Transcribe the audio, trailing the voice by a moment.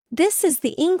This is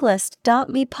the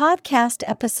Englist.me podcast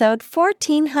episode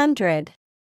 1400.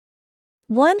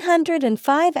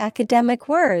 105 academic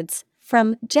words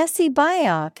from Jesse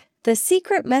Byock, The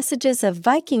Secret Messages of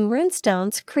Viking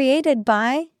Runestones, created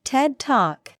by TED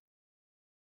Talk.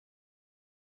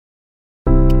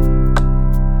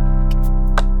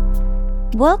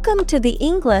 Welcome to the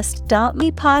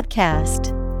Englist.me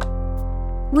podcast.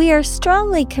 We are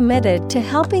strongly committed to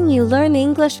helping you learn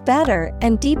English better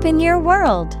and deepen your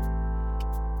world.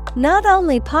 Not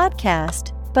only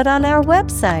podcast, but on our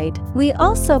website, we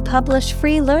also publish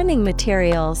free learning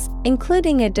materials,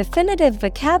 including a definitive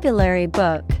vocabulary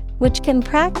book, which can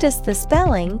practice the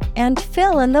spelling and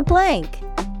fill in the blank.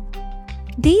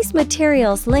 These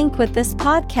materials link with this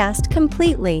podcast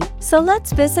completely, so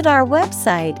let's visit our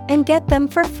website and get them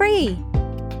for free.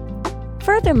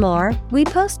 Furthermore, we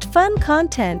post fun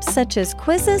content such as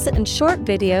quizzes and short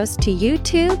videos to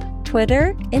YouTube,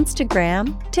 Twitter,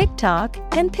 Instagram, TikTok,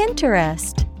 and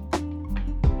Pinterest.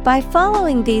 By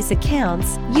following these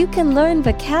accounts, you can learn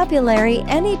vocabulary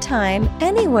anytime,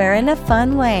 anywhere in a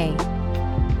fun way.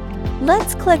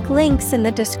 Let's click links in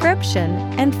the description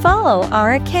and follow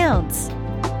our accounts.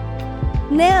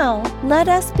 Now, let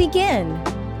us begin.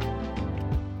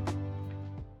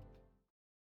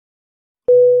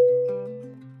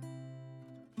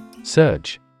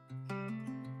 Surge.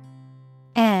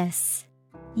 S-U-R-G-E.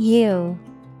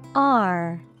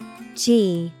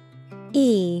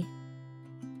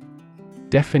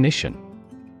 Definition: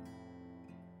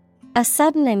 a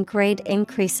sudden and great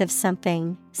increase of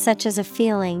something, such as a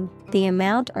feeling, the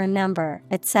amount or number,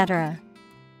 etc.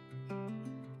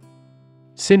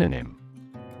 Synonym: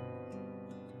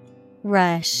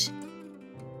 rush,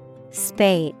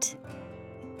 spate,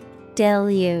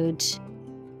 deluge.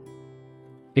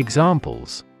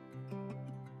 Examples: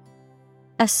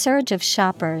 a surge of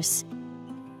shoppers.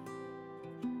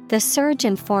 The surge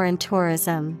in foreign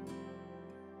tourism.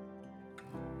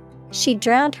 She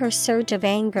drowned her surge of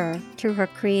anger through her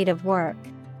creative work.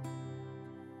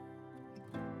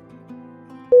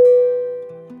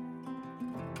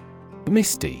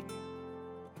 Misty.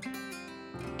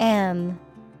 M-I-S-T-Y.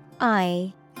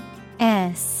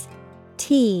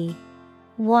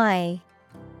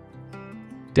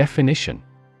 Definition: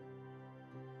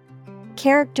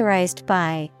 characterized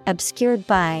by, obscured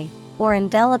by, or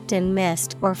enveloped in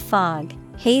mist or fog,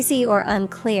 hazy or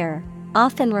unclear,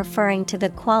 often referring to the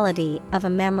quality of a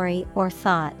memory or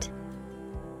thought.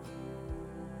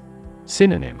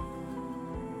 Synonym: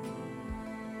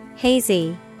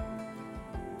 hazy,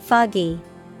 foggy,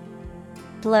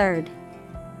 blurred.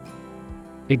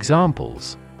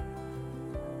 Examples: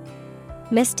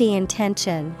 misty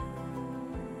intention,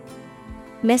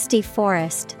 misty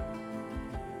forest.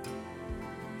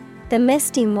 The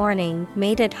misty morning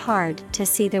made it hard to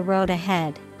see the road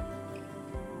ahead.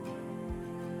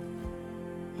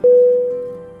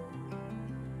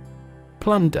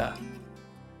 Plunder.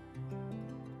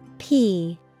 P-L-U-N-D-E-R.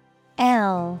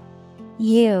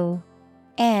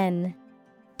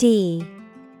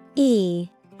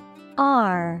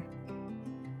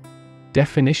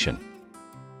 Definition: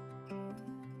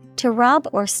 to rob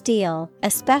or steal,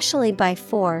 especially by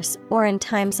force or in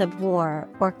times of war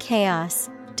or chaos,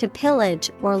 to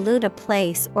pillage or loot a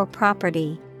place or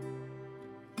property.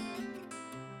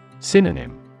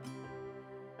 Synonym: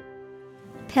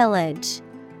 pillage,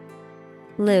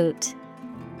 loot,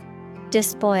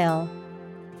 despoil.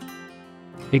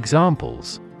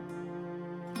 Examples: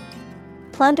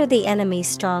 plunder the enemy's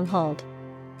stronghold.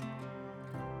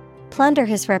 Plunder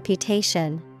his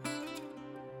reputation.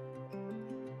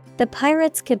 The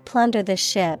pirates could plunder the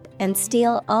ship and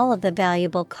steal all of the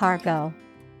valuable cargo.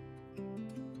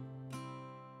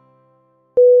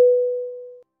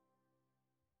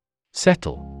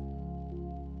 Settle.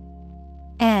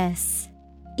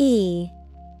 S-E-T-T-L-E.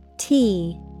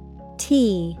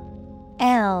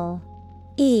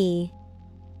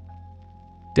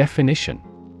 Definition: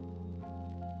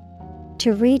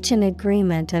 to reach an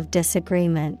agreement of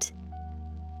disagreement.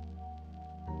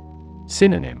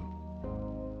 Synonym: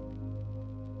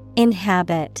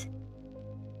 inhabit,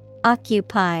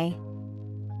 occupy,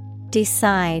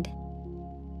 decide.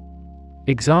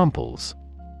 Examples: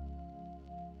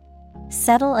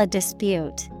 settle a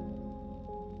dispute.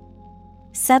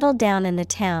 Settle down in the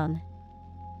town.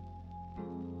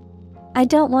 I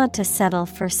don't want to settle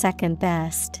for second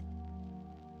best.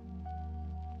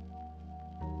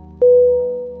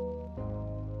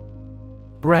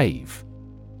 Brave.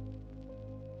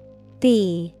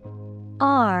 B-R-A-V-E.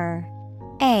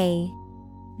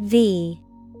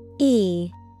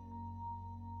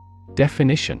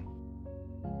 Definition: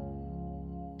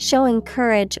 showing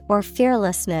courage or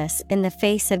fearlessness in the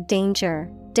face of danger,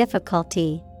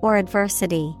 difficulty, or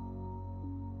adversity.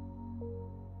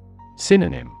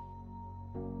 Synonym: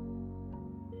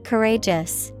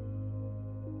 Courageous,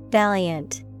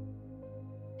 valiant,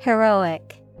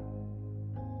 heroic.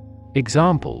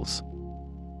 Examples: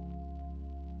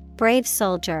 Brave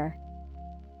soldier,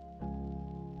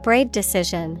 brave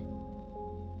decision.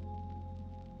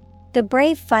 The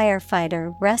brave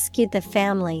firefighter rescued the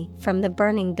family from the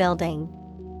burning building.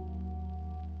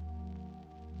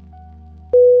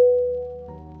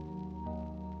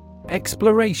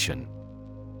 Exploration.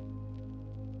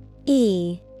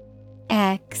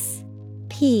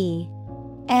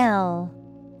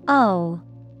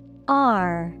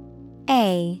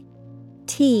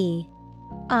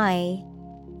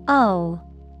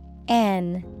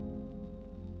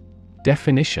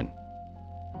 Definition: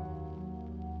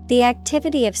 The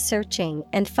activity of searching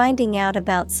and finding out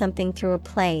about something through a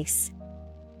place.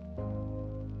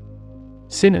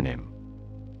 Synonym: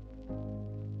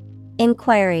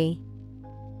 Inquiry,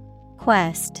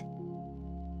 quest,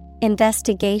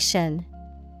 investigation.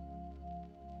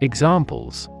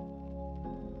 Examples: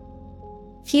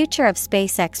 Future of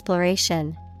space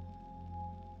exploration,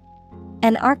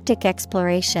 an Arctic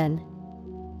exploration.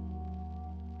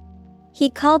 He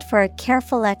called for a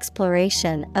careful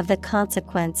exploration of the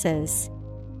consequences.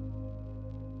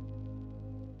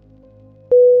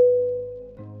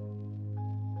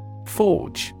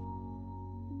 Forge.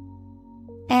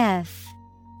 FORGE.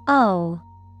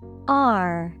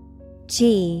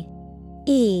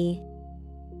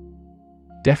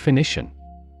 Definition: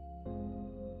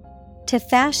 To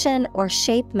fashion or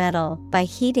shape metal by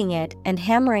heating it and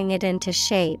hammering it into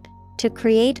shape, to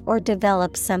create or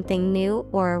develop something new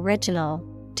or original,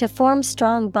 to form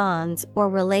strong bonds or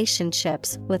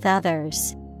relationships with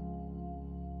others.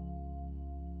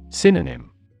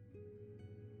 Synonym: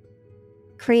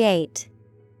 Create,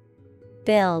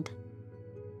 build,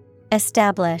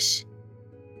 establish.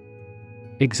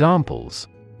 Examples: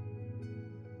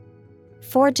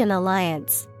 Forge an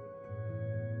alliance,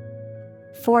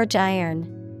 forge iron.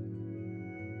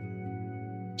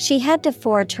 She had to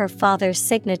forge her father's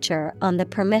signature on the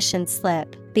permission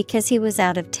slip because he was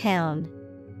out of town.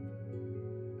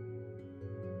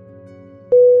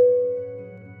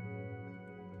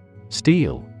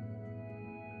 Steel.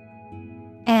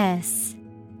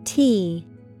 STEEL.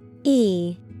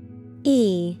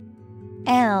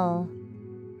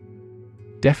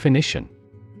 Definition: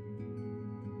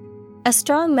 A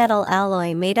strong metal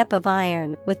alloy made up of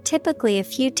iron with typically a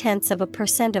few tenths of a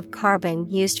 % of carbon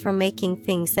used for making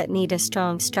things that need a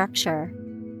strong structure.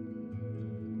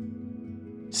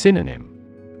 Synonym: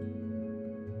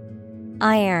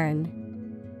 Iron.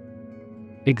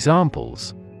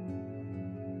 Examples: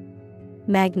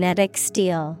 Magnetic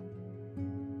steel,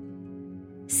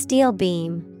 steel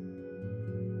beam.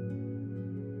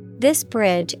 This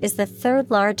bridge is the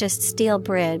third largest steel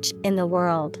bridge in the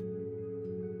world.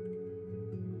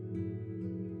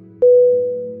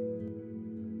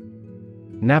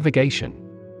 Navigation.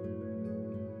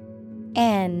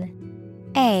 NAVIGATION.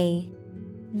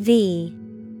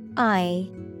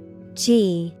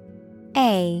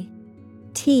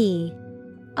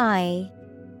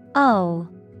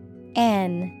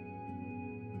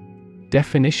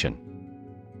 Definition: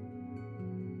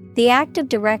 The act of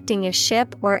directing a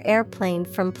ship or airplane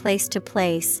from place to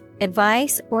place,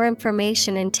 advice or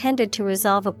information intended to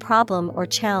resolve a problem or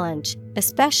challenge,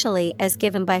 especially as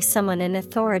given by someone in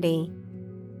authority.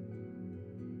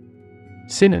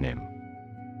 Synonym: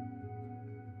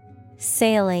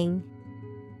 Sailing,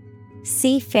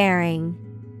 seafaring,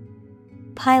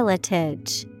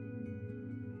 pilotage.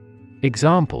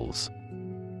 Examples: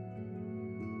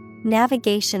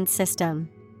 Navigation system,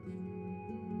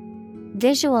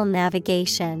 visual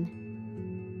navigation.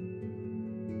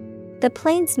 The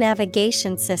plane's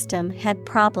navigation system had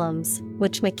problems,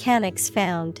 which mechanics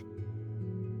found.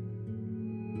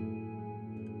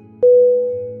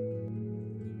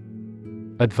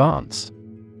 Advance.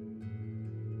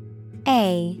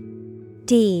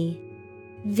 ADVANCE.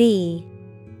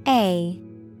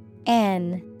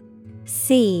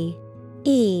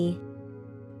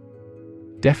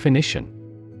 Definition: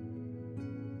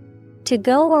 To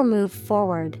go or move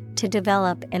forward, to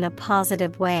develop in a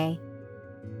positive way.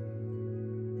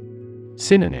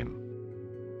 Synonym: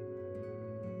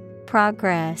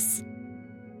 Progress,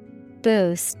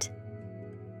 boost,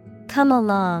 come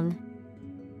along.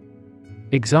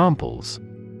 Examples: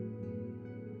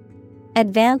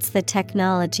 Advance the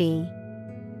technology,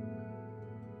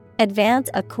 advance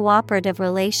a cooperative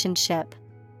relationship.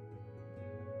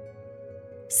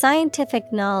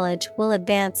 Scientific knowledge will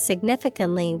advance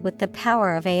significantly with the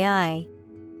power of AI.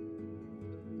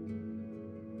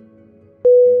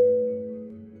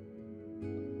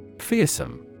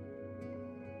 Fearsome.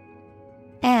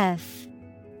 Fearsome.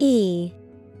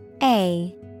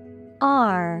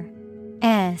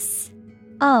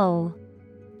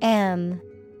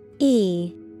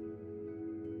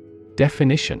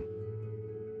 Definition.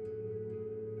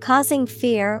 Causing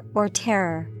fear or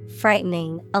terror,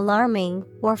 frightening, alarming,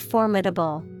 or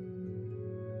formidable.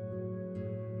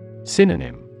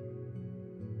 Synonym.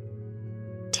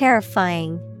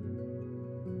 Terrifying,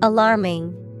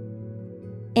 alarming,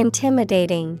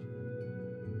 intimidating.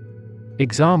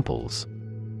 Examples.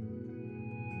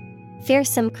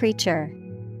 Fearsome creature.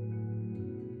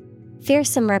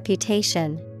 Fearsome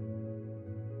reputation.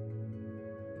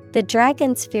 The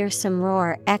dragon's fearsome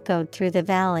roar echoed through the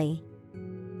valley.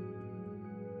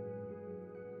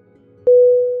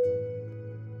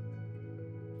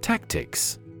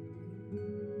 Tactics.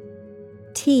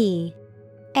 T-A-C-T-I-C-S.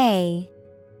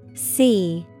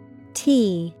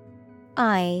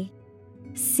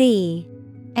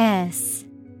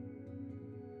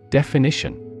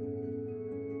 Definition.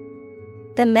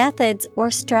 The methods or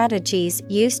strategies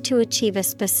used to achieve a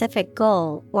specific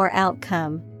goal or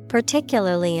outcome,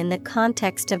 particularly in the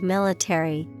context of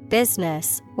military,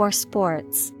 business, or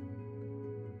sports.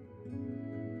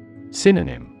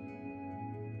 Synonym.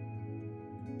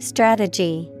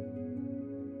 Strategy,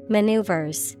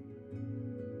 maneuvers,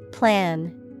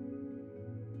 plan.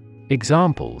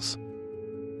 Examples.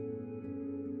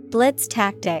 Blitz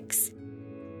tactics.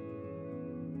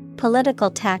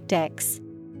 Political tactics.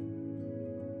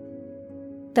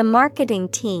 The marketing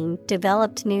team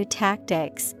developed new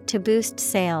tactics to boost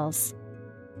sales.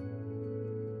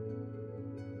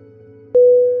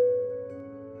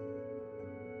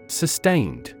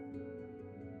 Sustained.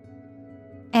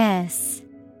 S-U-S-T-A-I-N-E-D.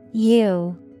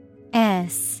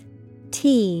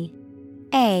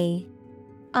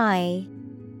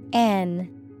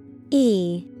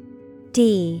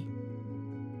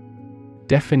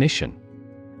 Definition.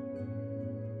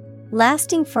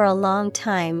 Lasting for a long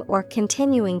time or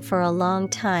continuing for a long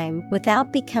time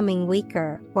without becoming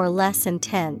weaker or less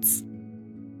intense.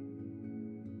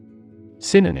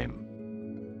 Synonym.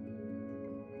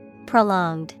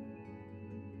 Prolonged,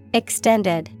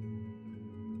 extended,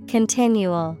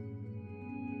 continual.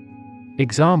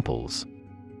 Examples.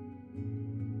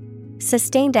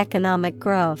 Sustained economic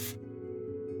growth.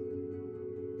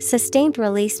 Sustained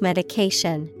release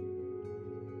medication.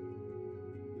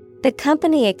 The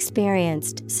company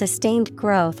experienced sustained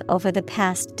growth over the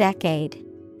past decade.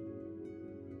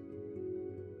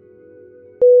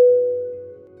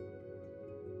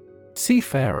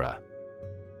 Seafarer.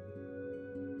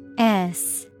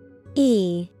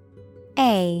 S-E-A-F-A-R-E-R.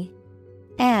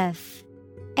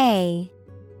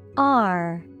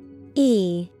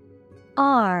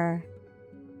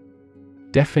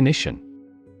 Definition.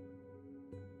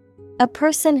 A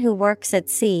person who works at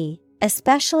sea,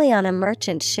 especially on a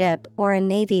merchant ship or a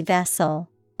navy vessel.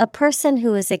 A person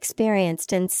who is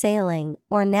experienced in sailing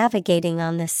or navigating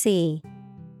on the sea.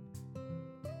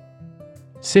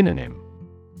 Synonym.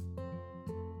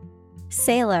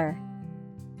 Sailor,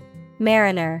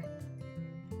 mariner,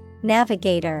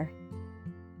 navigator.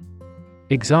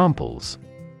 Examples.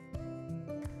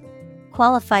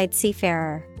 Qualified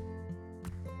seafarer.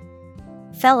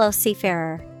 Fellow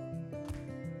seafarer.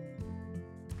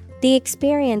 The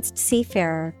experienced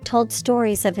seafarer told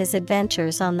stories of his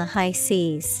adventures on the high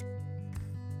seas.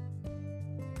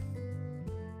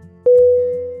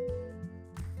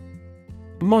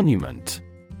 Monument.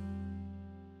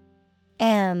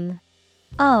 M-O-N-U-M-E-N-T.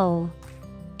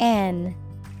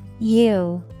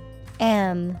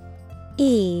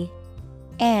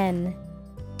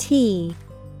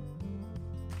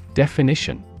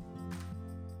 Definition.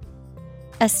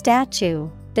 A statue,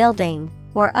 building,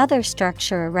 or other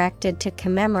structure erected to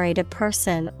commemorate a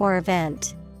person or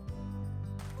event.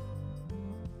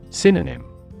 Synonym.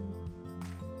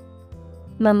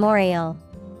 Memorial,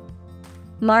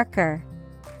 marker,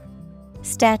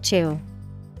 statue.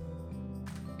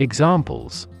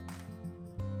 Examples.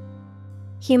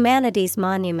 Humanities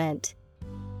monument.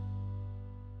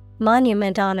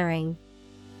 Monument honoring.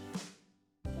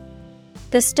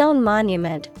 The stone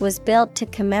monument was built to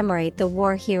commemorate the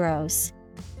war heroes.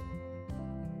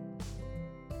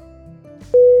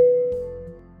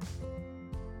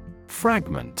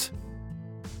 Fragment.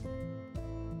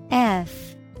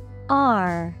 F-R-A-G-M-E-N-T.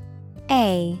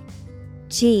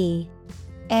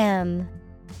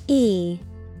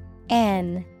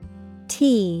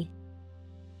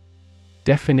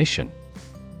 Definition.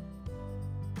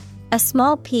 A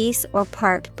small piece or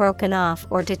part broken off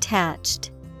or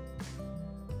detached.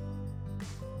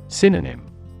 Synonym: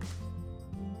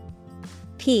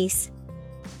 Piece,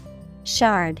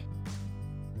 shard,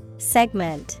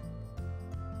 segment.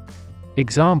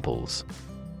 Examples: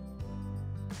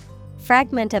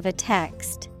 Fragment of a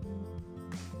text.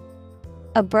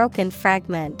 A broken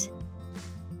fragment.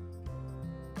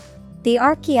 The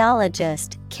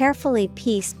archaeologist carefully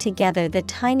pieced together the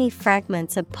tiny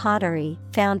fragments of pottery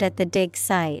found at the dig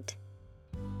site.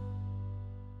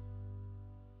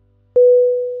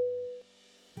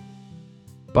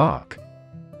 Bark.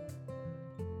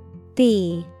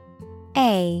 B-A-R-K.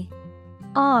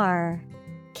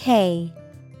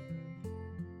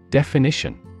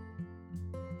 Definition: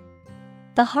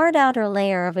 The hard outer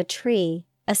layer of a tree,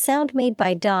 a sound made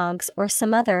by dogs or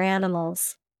some other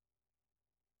animals.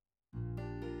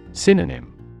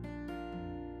 Synonym: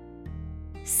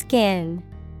 Skin,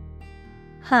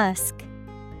 husk,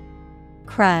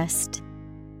 crust.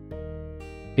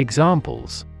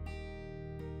 Examples: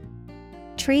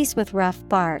 Trees with rough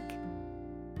bark.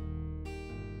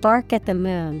 Bark at the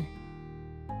moon.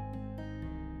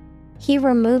 He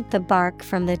removed the bark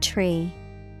from the tree.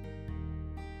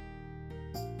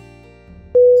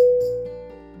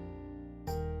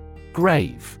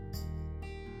 Grave.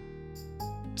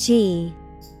 G-R-A-V-E.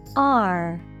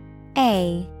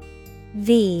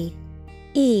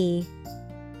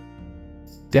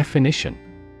 Definition: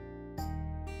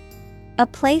 A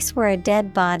place where a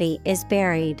dead body is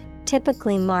buried,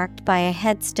 typically marked by a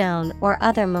headstone or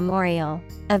other memorial,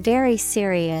 a very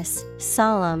serious,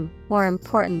 solemn, or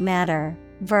important matter.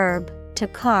 Verb, to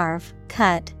carve,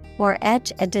 cut, or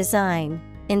etch a design,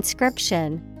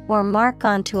 inscription, or mark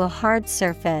onto a hard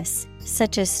surface,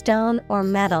 such as stone or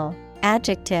metal.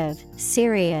 Adjective,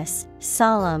 serious,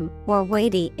 solemn, or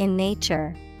weighty in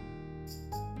nature.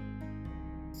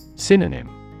 Synonym: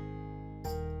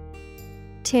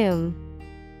 Tomb,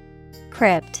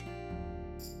 crypt,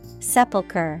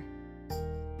 sepulchre.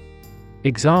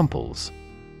 Examples: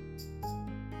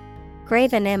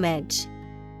 Graven image.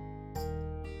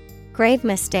 Grave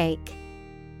mistake.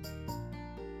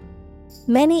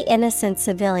 Many innocent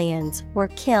civilians were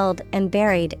killed and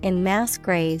buried in mass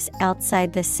graves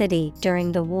outside the city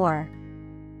during the war.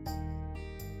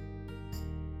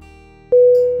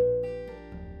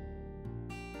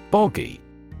 Boggy.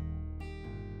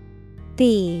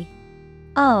 B-O-G-G-Y.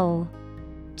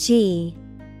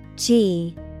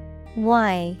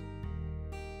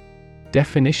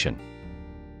 Definition: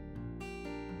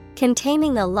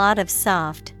 Containing a lot of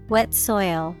soft, wet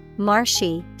soil,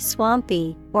 marshy,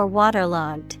 swampy, or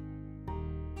waterlogged.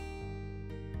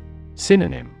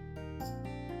 Synonym: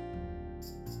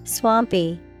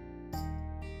 Swampy,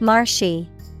 marshy,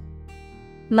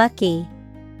 mucky.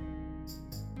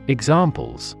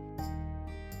 Examples: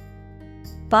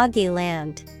 Boggy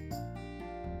land.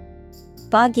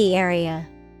 Boggy area.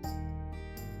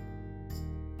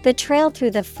 The trail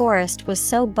through the forest was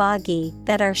so boggy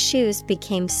that our shoes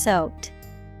became soaked.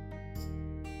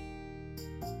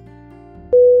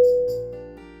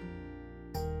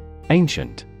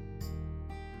 Ancient.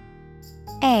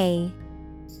 A-N-C-I-E-N-T.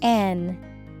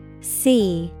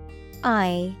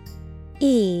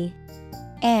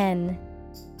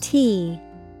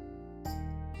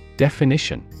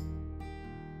 Definition: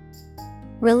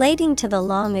 Relating to the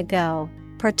long ago,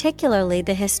 particularly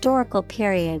the historical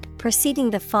period preceding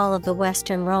the fall of the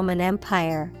Western Roman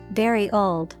Empire, very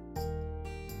old.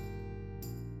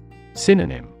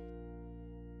 Synonym: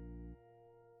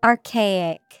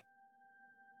 Archaic,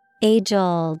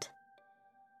 age-old,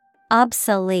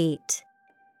 obsolete.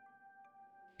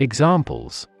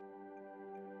 Examples: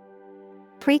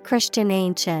 Pre-Christian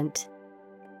ancient.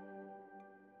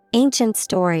 Ancient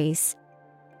stories.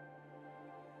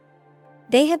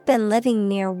 They have been living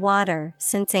near water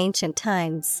since ancient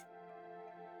times.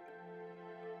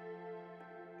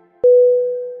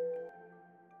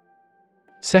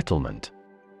 Settlement.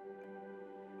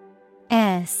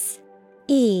 S-E-T-T-L-E-M-E-N-T.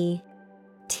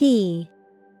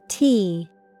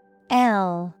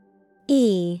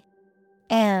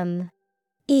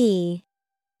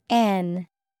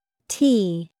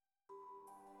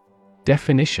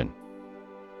 Definition: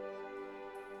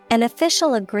 An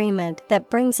official agreement that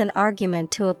brings an argument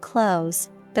to a close,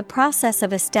 the process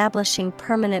of establishing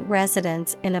permanent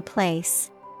residence in a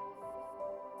place.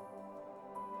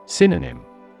 Synonym: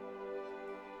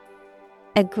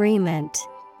 Agreement,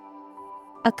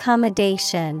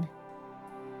 accommodation,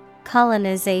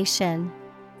 colonization.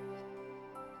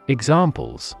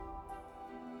 Examples: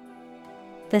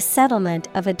 The settlement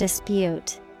of a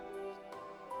dispute.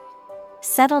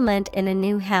 Settlement in a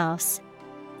new house.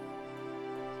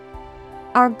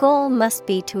 Our goal must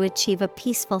be to achieve a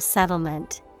peaceful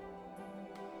settlement.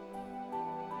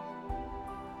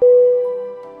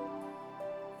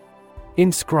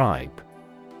 Inscribe.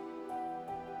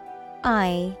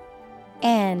 INSCRIBE.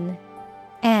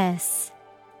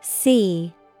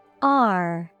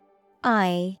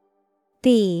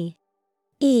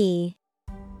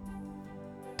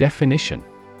 Definition.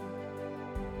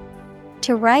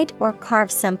 To write or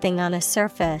carve something on a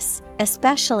surface,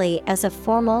 especially as a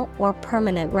formal or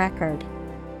permanent record.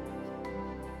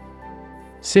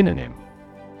 Synonym.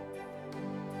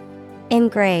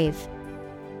 Engrave,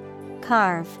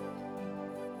 carve,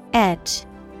 etch.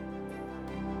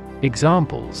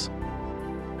 Examples.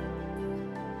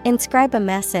 Inscribe a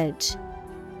message.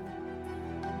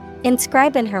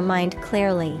 Inscribe in her mind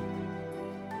clearly.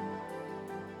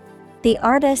 The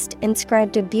artist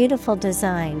inscribed a beautiful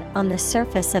design on the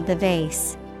surface of the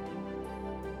vase.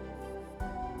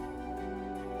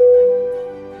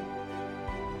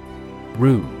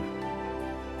 Rune.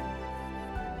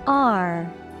 RUNE.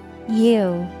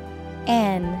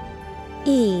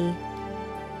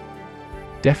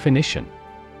 Definition.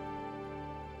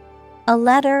 A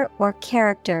letter or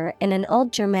character in an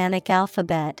old Germanic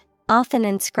alphabet, often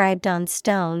inscribed on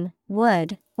stone,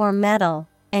 wood, or metal,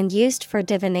 and used for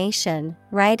divination,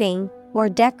 writing, or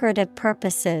decorative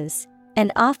purposes,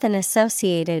 and often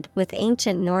associated with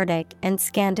ancient Nordic and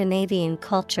Scandinavian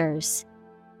cultures.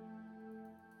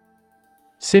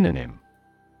 Synonym.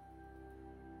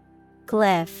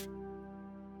 Glyph,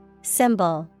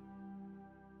 symbol,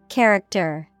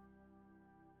 character.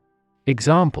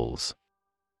 Examples.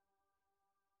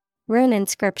 Rune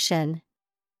inscription.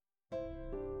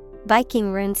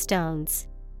 Viking runestones.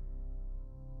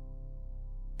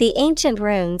 The ancient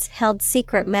runes held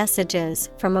secret messages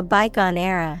from a bygone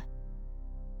era.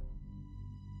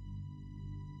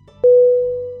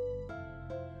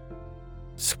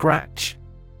 Scratch.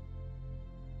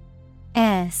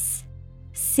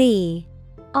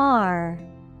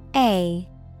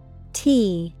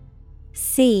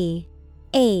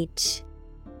 SCRATCH.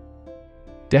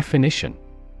 Definition.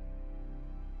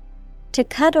 To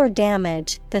cut or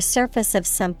damage the surface of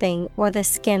something or the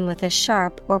skin with a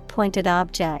sharp or pointed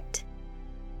object.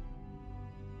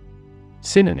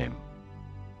 Synonym.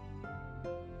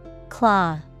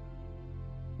 Claw,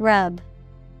 rub,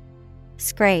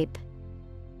 scrape.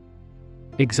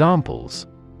 Examples.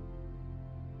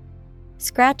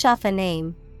 Scratch off a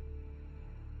name.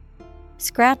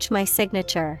 Scratch my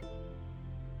signature.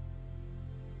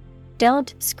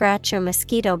 Don't scratch your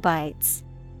mosquito bites.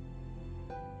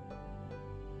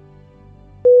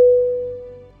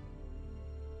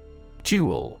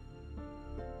 Jewel.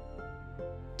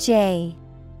 JEWEL.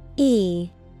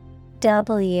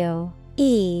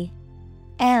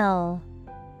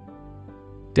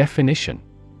 Definition.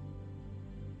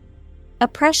 A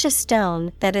precious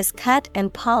stone that is cut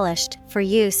and polished for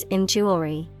use in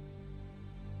jewelry.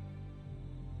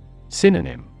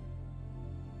 Synonym.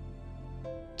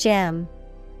 Gem,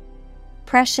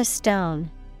 precious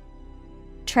stone,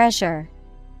 treasure.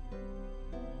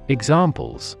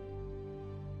 Examples.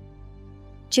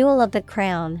 Jewel of the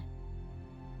crown.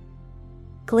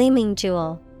 Gleaming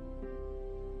jewel.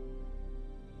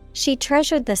 She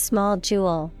treasured the small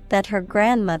jewel that her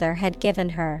grandmother had given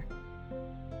her.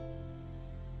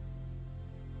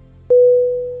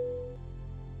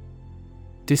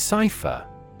 Decipher.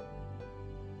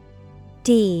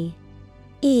 DECIPHER.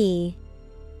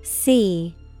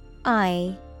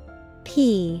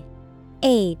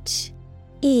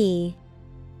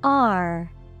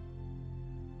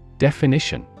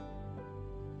 Definition.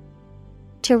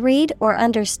 To read or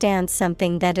understand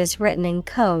something that is written in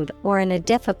code or in a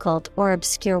difficult or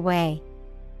obscure way.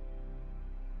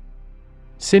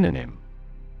 Synonym.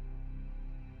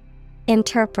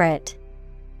 Interpret,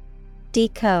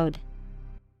 decode,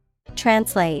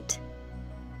 translate.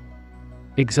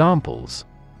 Examples.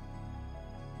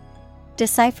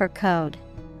 Decipher code.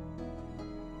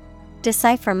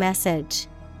 Decipher message.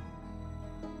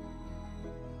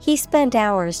 He spent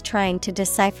hours trying to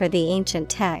decipher the ancient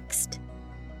text.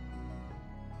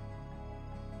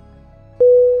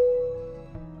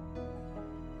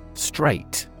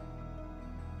 Straight.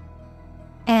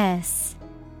 STRAIGHT.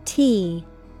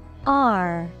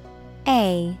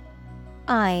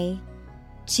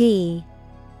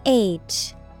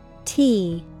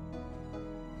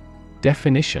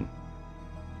 Definition.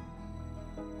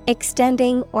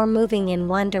 Extending or moving in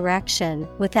one direction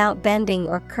without bending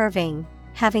or curving,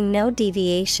 having no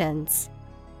deviations.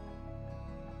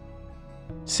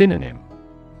 Synonym.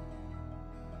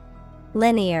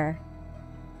 Linear,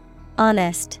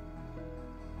 honest,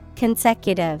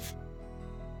 consecutive.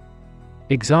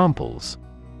 Examples: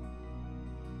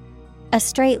 a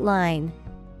straight line.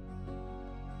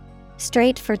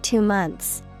 Straight for 2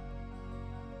 months.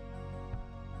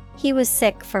 He was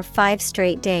sick for 5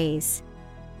 straight days.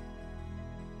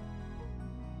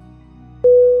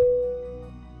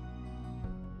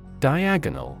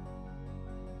 Diagonal.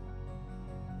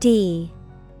 D-I-A-G-O-N-A-L.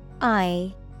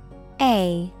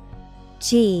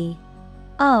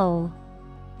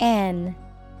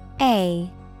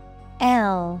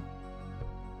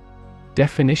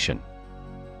 Definition: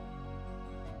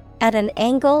 at an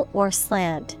angle or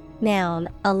slant. Noun,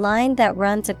 a line that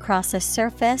runs across a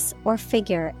surface or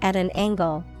figure at an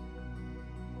angle.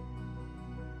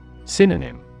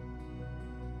 Synonym: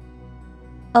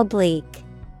 oblique,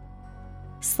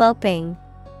 sloping,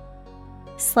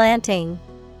 slanting.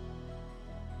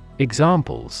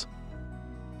 Examples: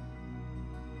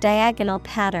 diagonal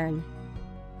pattern.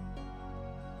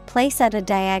 Place at a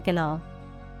diagonal.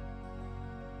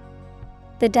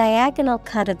 The diagonal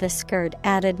cut of the skirt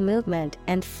added movement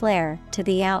and flair to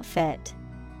the outfit.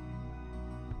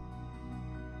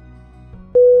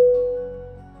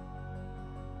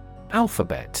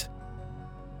 Alphabet.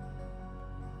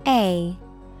 A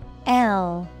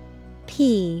L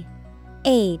P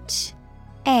H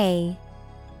A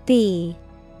B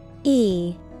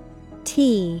E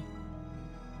T.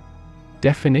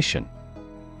 Definition: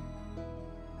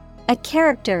 a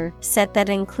character set that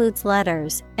includes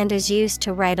letters and is used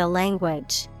to write a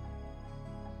language.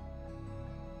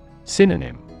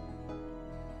 Synonym: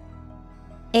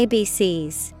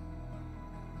 ABCs.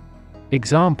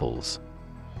 Examples: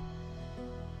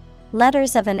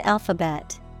 letters of an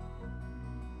alphabet.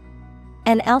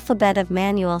 An alphabet of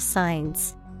manual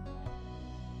signs.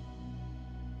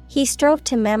 He strove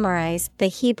to memorize the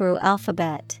Hebrew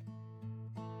alphabet.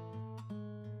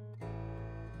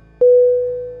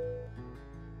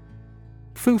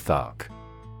 Futhark.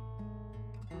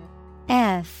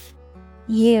 F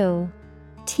U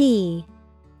T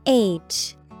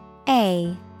H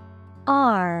A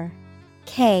R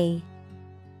K.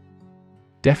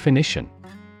 Definition: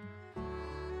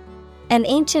 an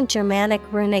ancient Germanic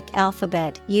runic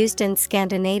alphabet used in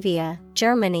Scandinavia,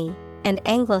 Germany, and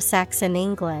Anglo-Saxon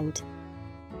England.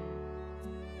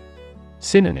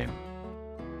 Synonym: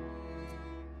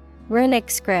 runic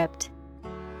script.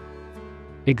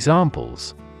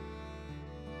 Examples: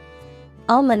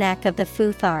 Almanac of the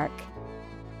Futhark.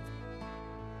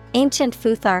 Ancient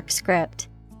Futhark script.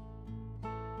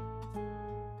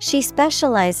 She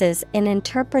specializes in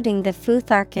interpreting the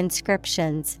Futhark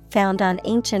inscriptions found on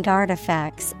ancient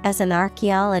artifacts as an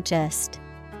archaeologist.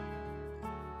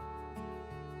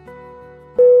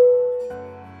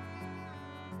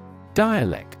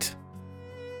 Dialect.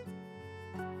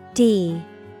 D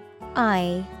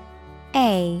I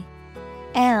A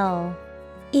L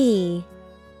E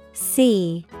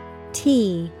C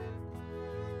T.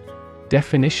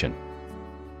 Definition: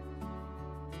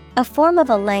 a form of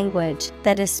a language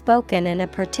that is spoken in a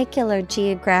particular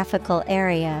geographical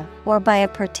area or by a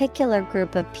particular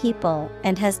group of people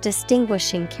and has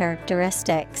distinguishing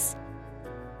characteristics.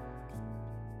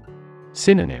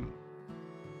 Synonym: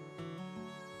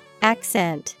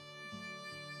 accent,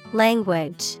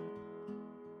 language,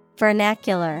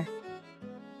 vernacular.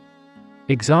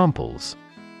 Examples: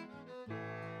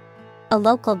 a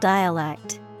local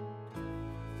dialect.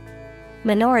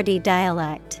 Minority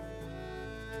dialect.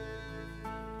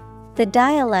 The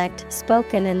dialect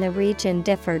spoken in the region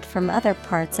differed from other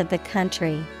parts of the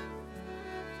country.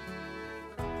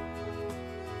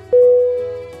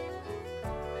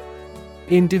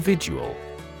 Individual.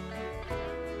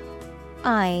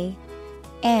 I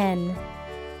N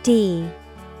D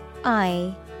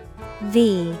I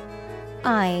V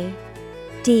I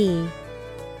D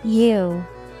U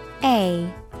A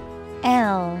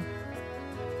L.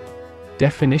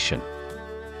 Definition: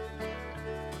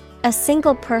 a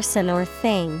single person or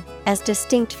thing, as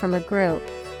distinct from a group.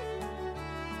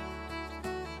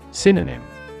 Synonym: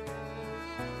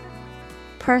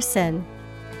 person,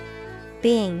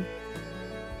 being,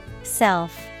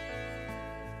 self.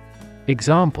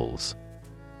 Examples: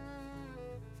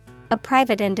 a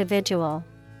private individual.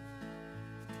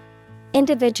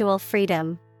 Individual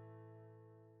freedom.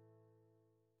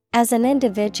 As an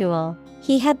individual,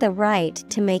 he had the right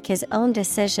to make his own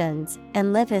decisions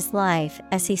and live his life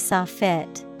as he saw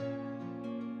fit.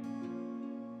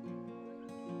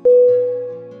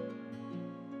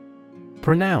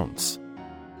 Pronounce.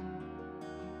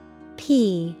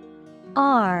 P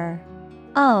R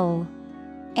O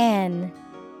N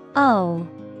O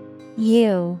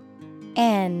U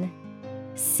N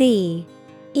C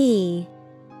E.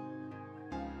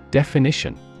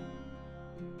 Definition: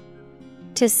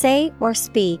 To say or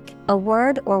speak a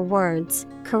word or words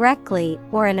correctly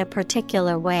or in a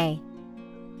particular way.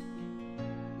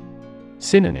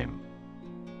 Synonym: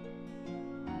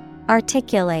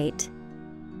 Articulate,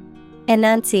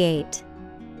 enunciate,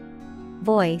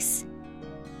 voice.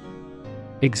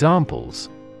 Examples: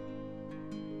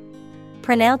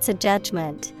 Pronounce a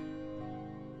judgment.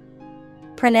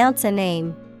 Pronounce a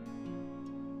name.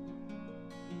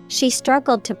 She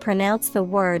struggled to pronounce the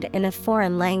word in a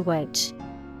foreign language.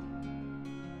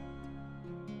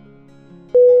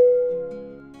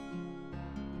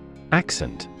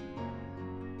 Accent.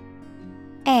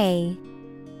 A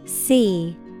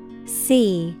C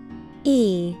C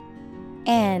E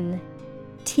N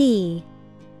T.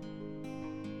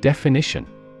 Definition: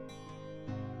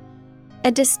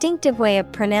 A distinctive way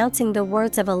of pronouncing the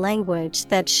words of a language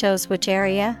that shows which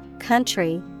area,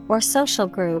 country, or social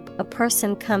group a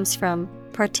person comes from,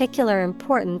 particular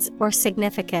importance or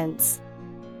significance.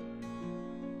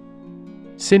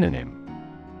 Synonym: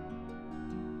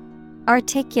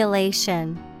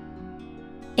 Articulation,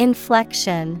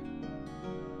 inflection,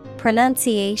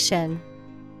 pronunciation.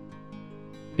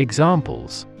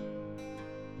 Examples: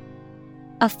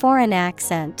 A foreign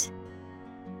accent.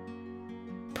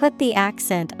 Put the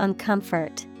accent on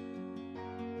comfort.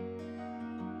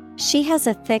 She has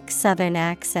a thick Southern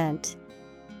accent.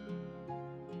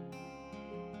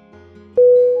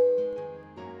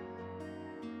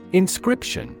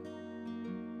 Inscription.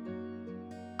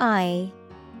 I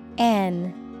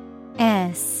N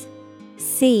S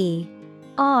C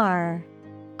R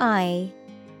I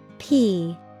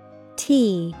P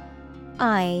T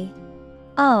I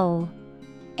O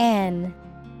N.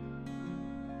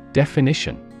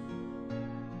 Definition: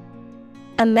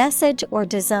 A message or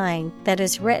design that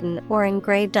is written or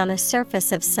engraved on a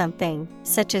surface of something,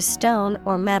 such as stone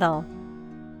or metal.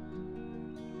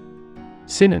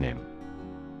 Synonym: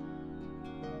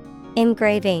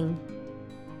 Engraving,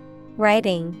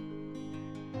 writing,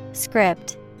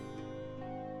 script.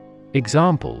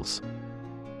 Examples: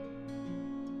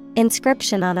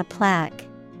 Inscription on a plaque.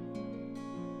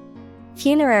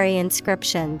 Funerary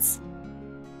inscriptions.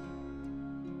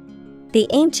 The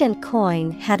ancient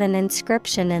coin had an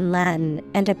inscription in Latin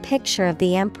and a picture of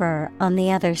the emperor on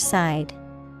the other side.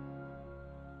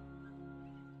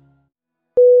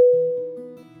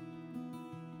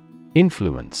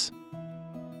 Influence.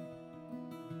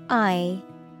 I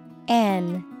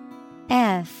N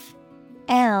F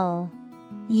L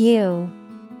U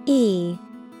E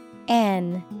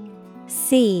N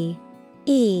C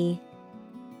E.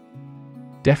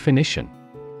 Definition: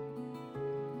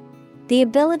 The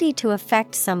ability to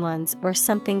affect someone's or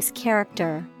something's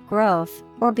character, growth,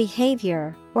 or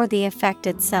behavior, or the effect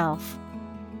itself.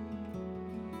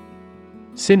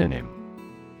 Synonym: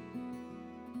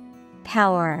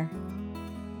 Power,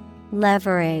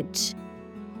 leverage,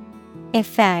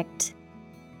 effect.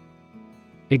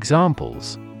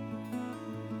 Examples: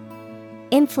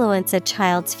 Influence a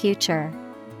child's future.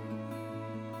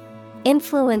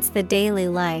 Influence the daily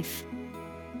life.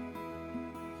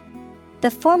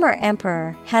 The former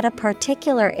emperor had a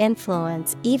particular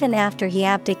influence even after he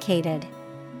abdicated.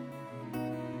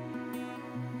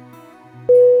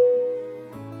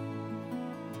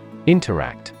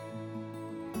 Interact.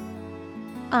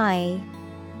 I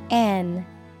N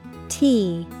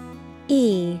T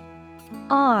E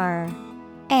R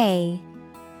A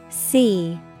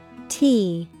C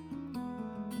T.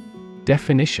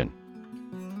 Definition: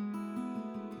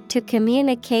 To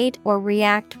communicate or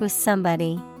react with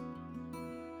somebody.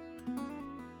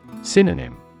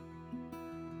 Synonym: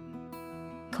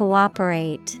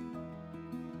 Cooperate,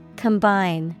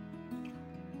 combine,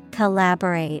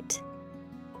 collaborate.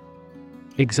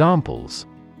 Examples: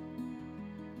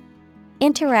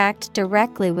 Interact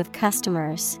directly with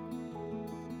customers.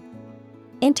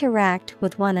 Interact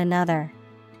with one another.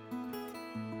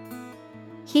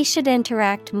 He should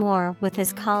interact more with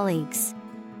his colleagues.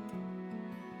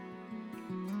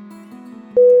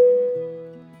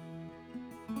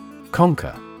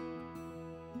 Conquer.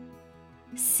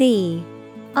 C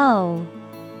O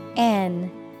N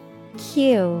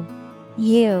Q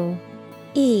U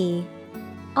E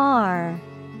R.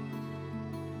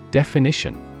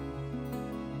 Definition: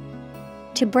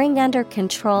 To bring under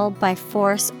control by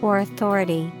force or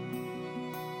authority.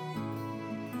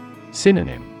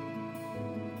 Synonym: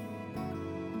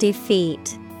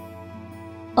 Defeat,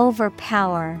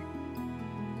 overpower,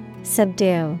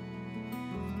 subdue.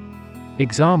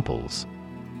 Examples: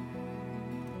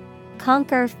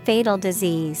 Conquer fatal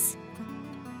disease.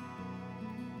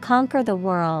 Conquer the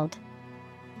world.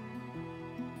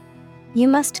 You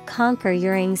must conquer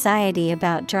your anxiety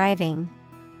about driving.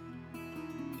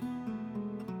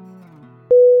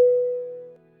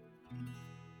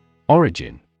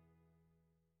 Origin.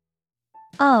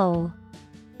 ORIGIN.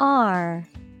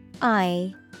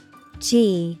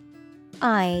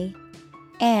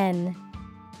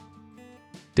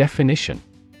 Definition.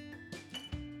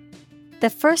 The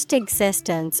first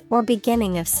existence or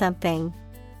beginning of something.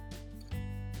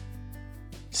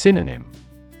 Synonym.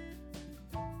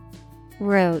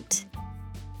 Root,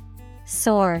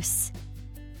 source,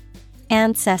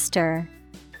 ancestor.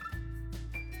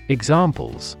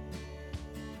 Examples.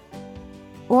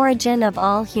 Origin of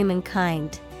all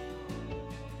humankind.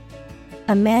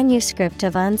 A manuscript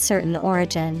of uncertain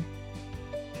origin.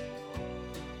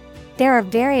 There are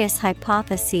various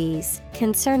hypotheses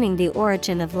concerning the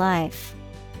origin of life.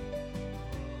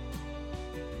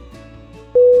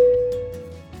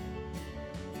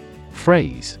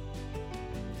 Phrase.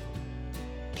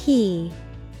 PHRASE.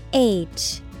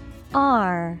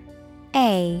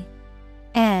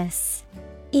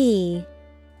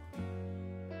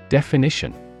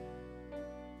 Definition.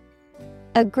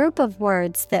 A group of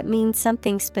words that mean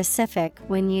something specific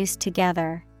when used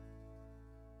together.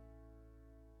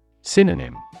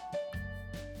 Synonym.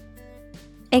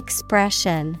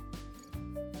 Expression,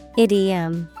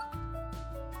 idiom,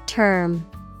 term.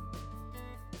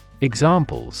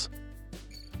 Examples.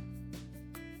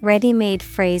 Ready-made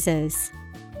phrases.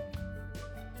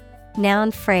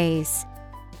 Noun phrase.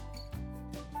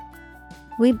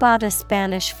 We bought a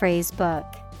Spanish phrase book.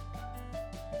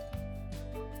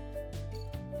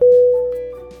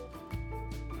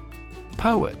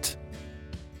 Poet.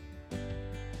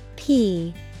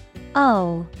 P-O-E-T.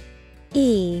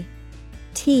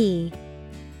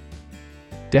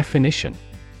 Definition.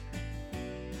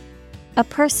 A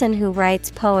person who writes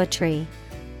poetry.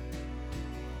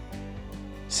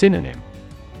 Synonym.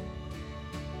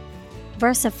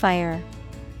 Versifier,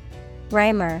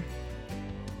 rhymer,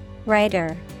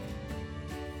 writer.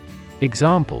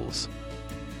 Examples.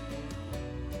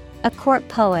 A court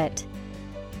poet.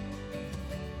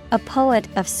 A poet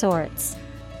of sorts.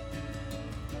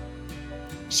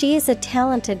 She is a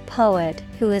talented poet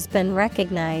who has been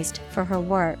recognized for her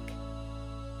work.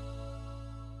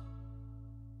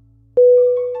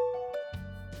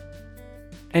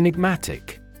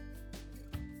 Enigmatic.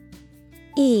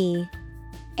 ENIGMATIC.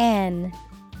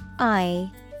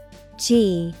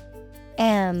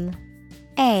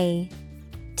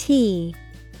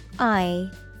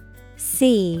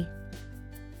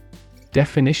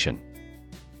 Definition.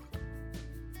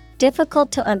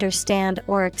 Difficult to understand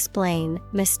or explain,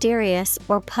 mysterious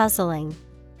or puzzling.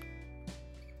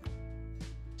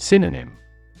 Synonym.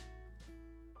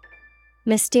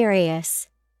 Mysterious,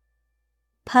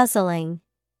 puzzling,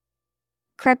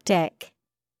 cryptic.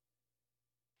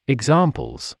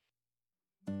 Examples.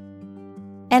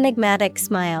 Enigmatic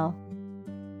smile.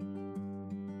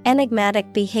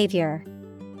 Enigmatic behavior.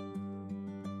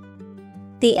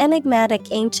 The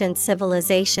enigmatic ancient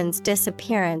civilization's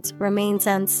disappearance remains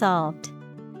unsolved.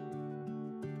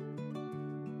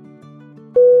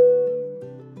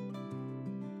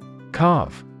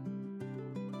 Carve.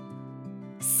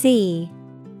 C-A-R-V-E.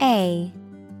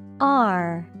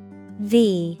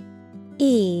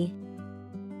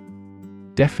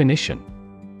 Definition.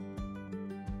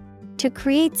 To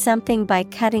create something by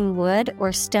cutting wood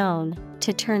or stone,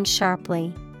 to turn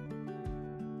sharply.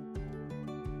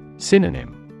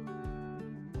 Synonym.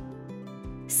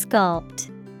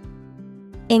 Sculpt,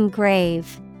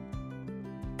 engrave,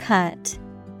 cut.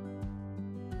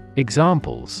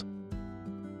 Examples.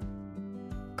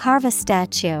 Carve a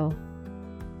statue.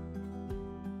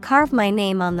 Carve my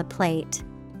name on the plate.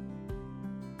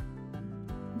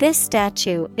 This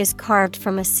statue is carved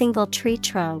from a single tree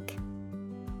trunk.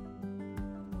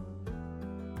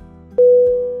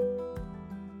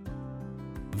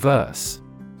 Verse.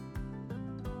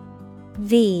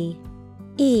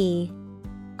 V-E-R-S-E.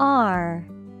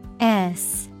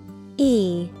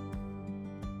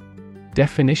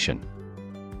 Definition.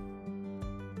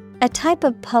 A type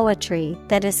of poetry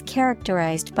that is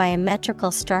characterized by a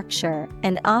metrical structure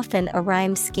and often a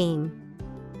rhyme scheme.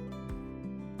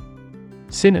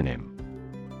 Synonym.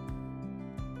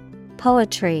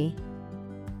 Poetry,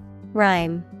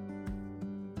 rhyme,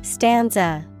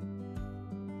 stanza.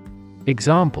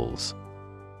 Examples.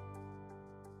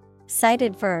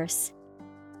 Cited verse.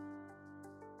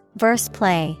 Verse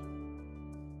play.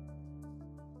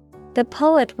 The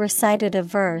poet recited a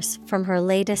verse from her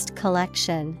latest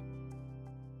collection.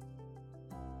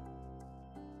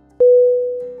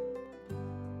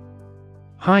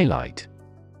 Highlight.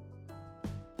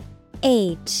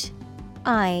 H-I-G-H-L-I-G-H-T.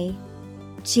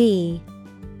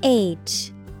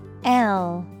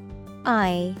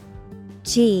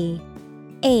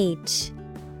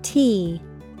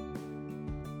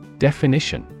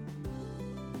 Definition: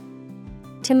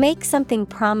 to make something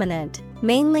prominent,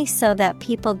 mainly so that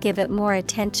people give it more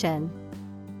attention.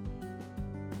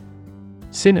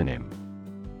 Synonym: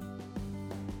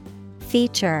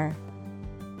 Feature,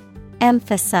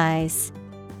 emphasize,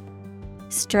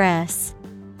 stress.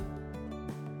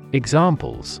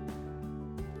 Examples: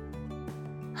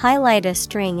 Highlight a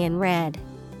string in red.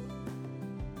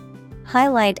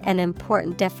 Highlight an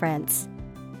important difference.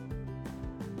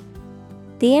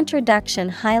 The introduction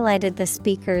highlighted the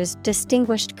speaker's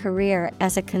distinguished career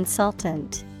as a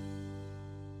consultant.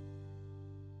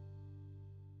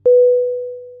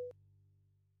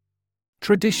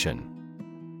 Tradition.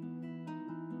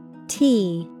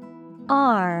 Tradition.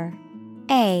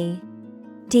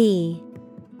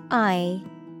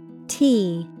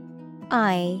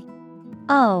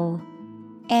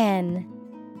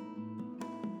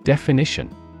 Definition: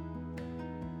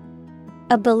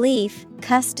 a belief,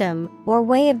 custom, or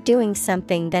way of doing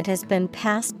something that has been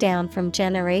passed down from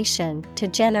generation to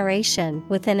generation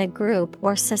within a group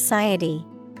or society.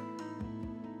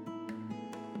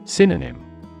 Synonym: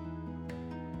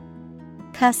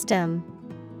 Custom,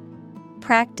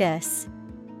 practice,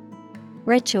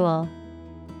 ritual.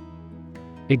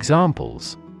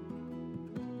 Examples: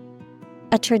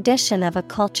 a tradition of a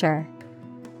culture.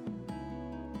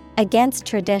 Against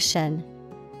tradition.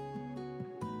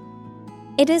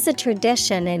 It is a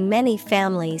tradition in many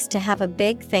families to have a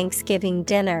big Thanksgiving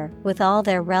dinner with all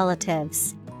their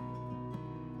relatives.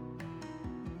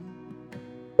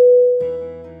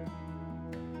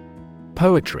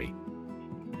 Poetry.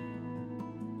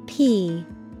 Poetry.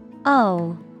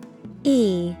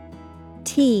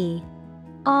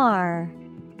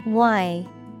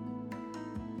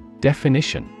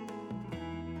 Definition: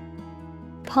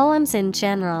 poems in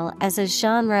general as a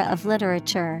genre of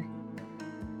literature.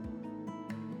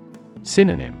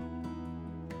 Synonym: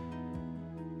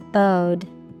 Ode,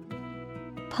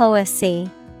 poesy,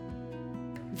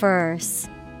 verse.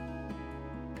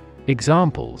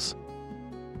 Examples: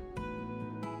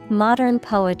 modern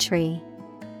poetry.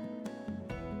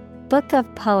 Book of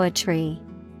poetry.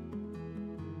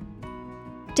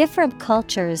 Different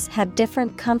cultures have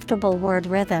different comfortable word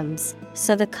rhythms,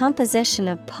 so the composition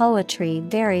of poetry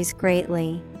varies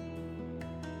greatly.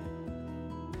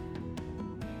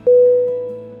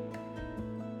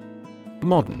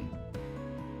 Modern.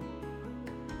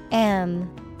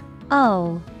 M-O-D-E-R-N.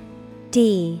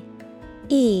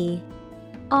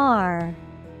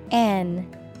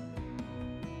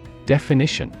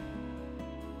 Definition: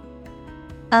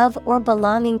 of or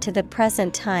belonging to the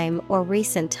present time or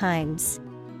recent times.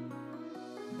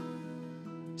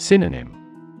 Synonym: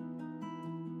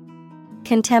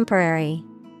 contemporary,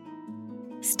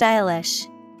 stylish,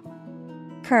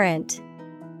 current.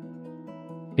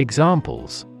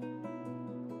 Examples: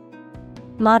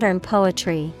 modern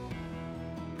poetry.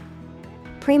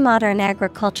 Pre-modern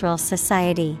agricultural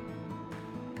society.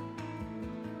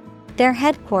 Their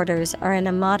headquarters are in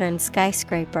a modern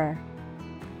skyscraper.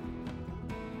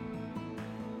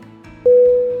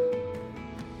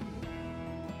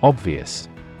 Obvious.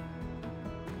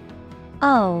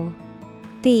 O-B-V-I-O-U-S.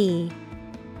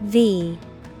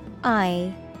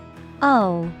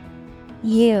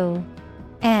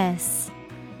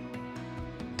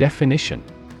 Definition: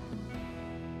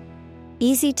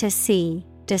 easy to see,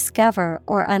 discover,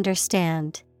 or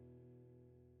understand.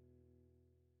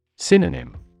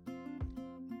 Synonym: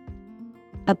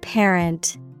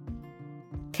 apparent,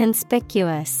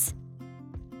 conspicuous,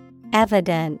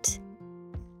 evident.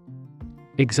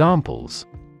 Examples: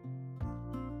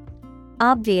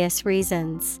 obvious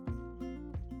reasons.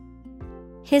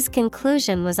 His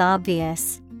conclusion was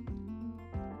obvious.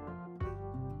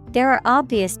 There are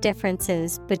obvious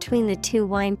differences between the two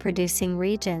wine-producing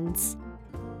regions.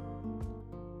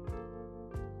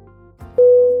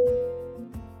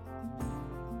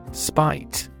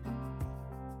 Spite.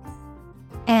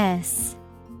 S-P-I-T-E.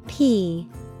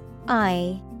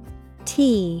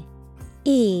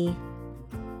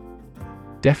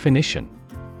 Definition: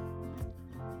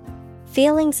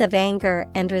 feelings of anger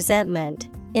and resentment,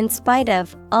 in spite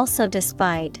of, also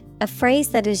despite, a phrase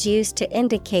that is used to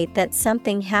indicate that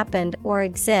something happened or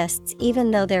exists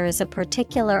even though there is a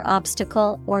particular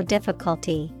obstacle or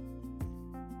difficulty.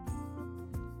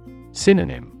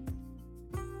 Synonym: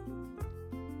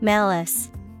 malice,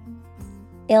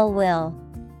 ill will,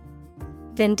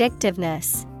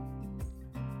 vindictiveness.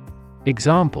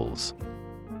 Examples: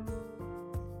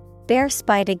 bear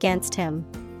spite against him.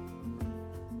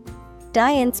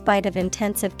 Die in spite of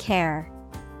intensive care.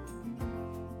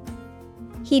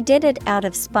 He did it out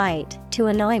of spite, to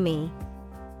annoy me.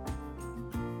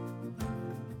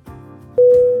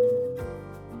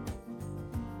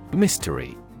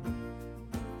 Mystery.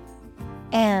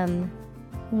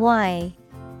 MYSTERY.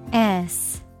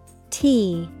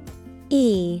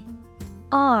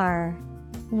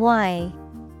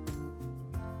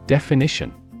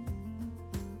 Definition.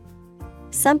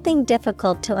 Something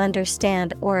difficult to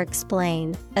understand or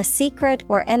explain, a secret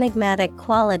or enigmatic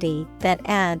quality that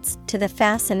adds to the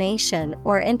fascination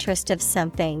or interest of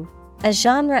something. A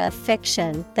genre of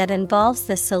fiction that involves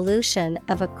the solution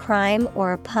of a crime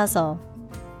or a puzzle.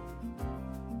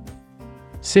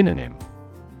 Synonym.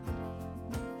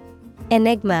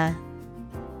 Enigma,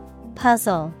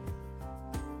 puzzle,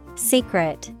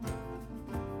 secret.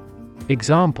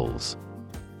 Examples.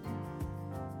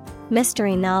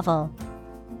 Mystery novel.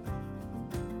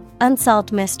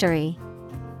 Unsolved mystery.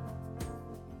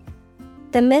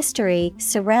 The mystery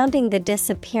surrounding the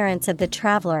disappearance of the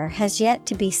traveler has yet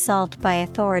to be solved by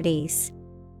authorities.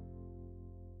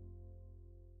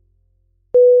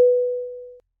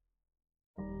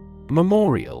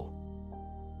 Memorial.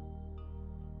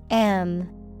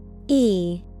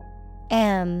 MEMORIAL.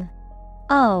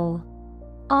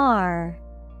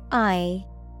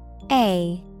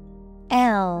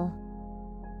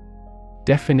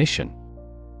 Definition.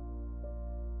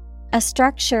 A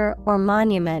structure or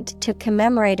monument to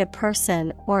commemorate a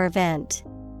person or event.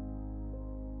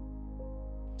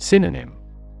 Synonym.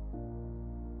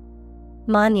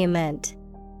 Monument,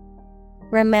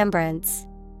 remembrance,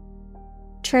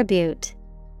 tribute.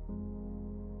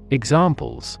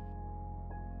 Examples.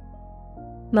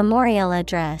 Memorial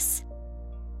address.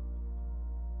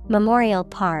 Memorial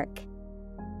Park.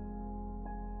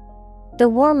 The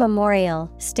war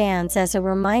memorial stands as a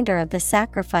reminder of the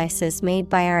sacrifices made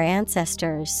by our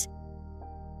ancestors.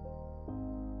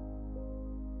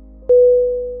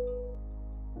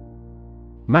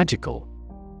 Magical.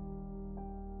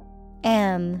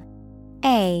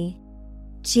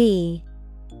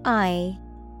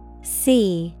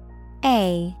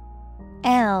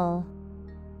 MAGICAL.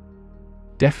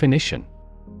 Definition.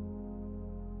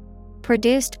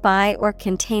 Produced by or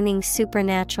containing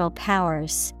supernatural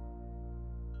powers.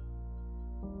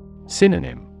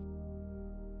 Synonym.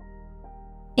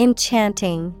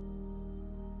 Enchanting,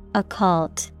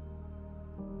 occult,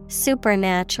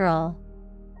 supernatural.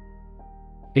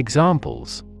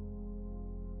 Examples.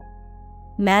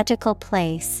 Magical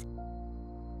place.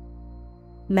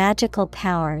 Magical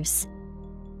powers.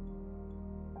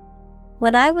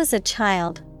 When I was a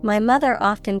child, my mother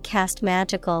often cast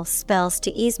magical spells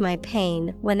to ease my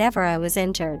pain whenever I was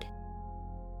injured.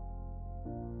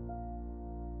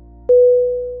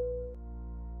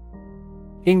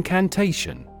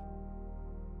 Incantation.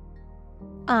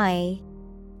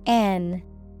 INCANtation.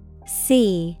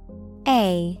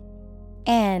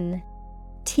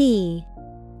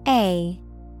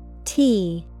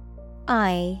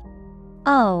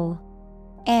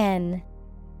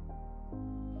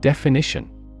 Definition.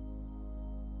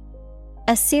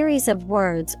 A series of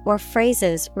words or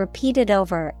phrases repeated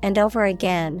over and over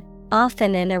again,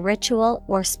 often in a ritual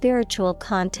or spiritual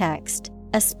context.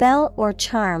 A spell or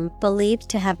charm believed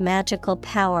to have magical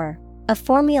power. A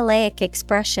formulaic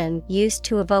expression used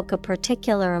to evoke a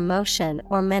particular emotion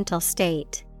or mental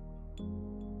state.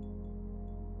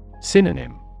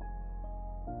 Synonym.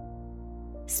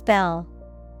 Spell,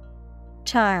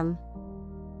 charm,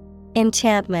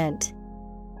 enchantment.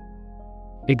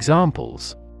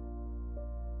 Examples.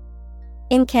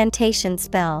 Incantation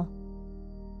spell.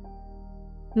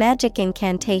 Magic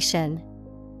incantation.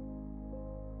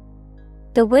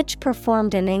 The witch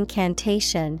performed an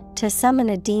incantation to summon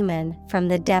a demon from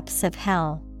the depths of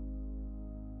hell.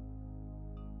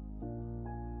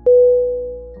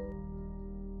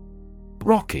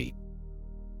 Rocky.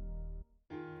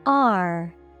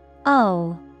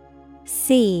 ROCKY.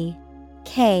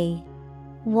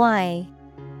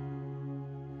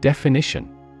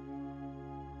 Definition.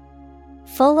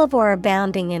 Full of or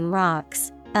abounding in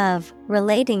rocks, of,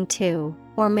 relating to,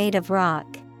 or made of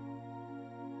rock.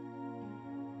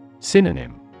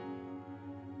 Synonym.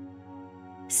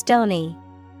 Stony,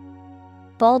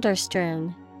 boulder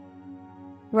strewn,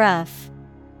 rough.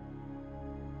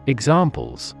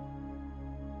 Examples.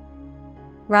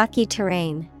 Rocky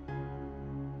terrain.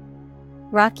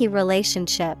 Rocky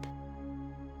relationship.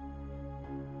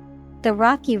 The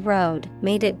rocky road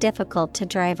made it difficult to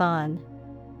drive on.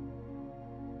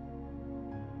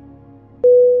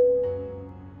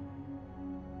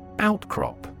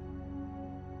 Outcrop.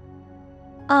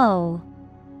 OUTCROP.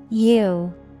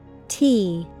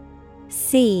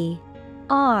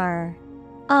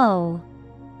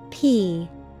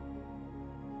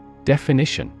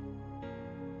 Definition.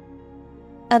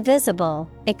 A visible,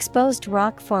 exposed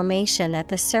rock formation at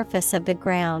the surface of the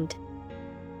ground.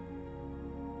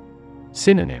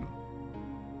 Synonym: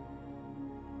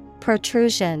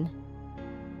 Protrusion,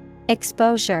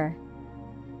 exposure,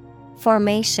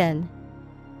 formation.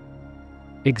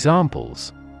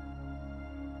 Examples: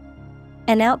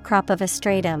 An outcrop of a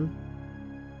stratum.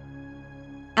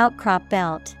 Outcrop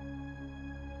belt.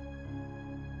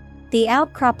 The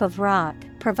outcrop of rock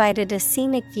provided a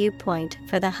scenic viewpoint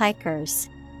for the hikers.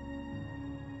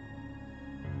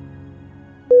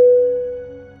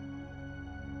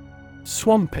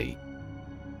 Swampy.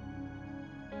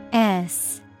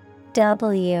 S-W-A-M-P-Y.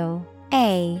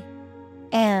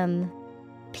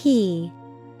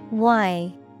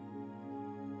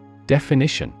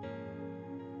 Definition: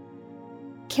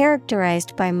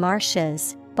 Characterized by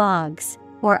marshes, bogs,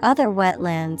 or other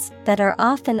wetlands that are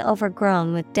often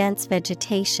overgrown with dense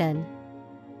vegetation.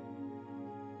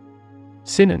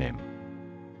 Synonym: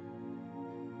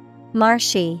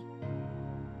 Marshy,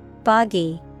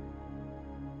 boggy,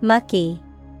 mucky.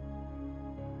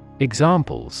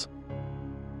 Examples: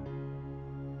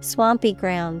 Swampy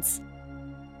grounds.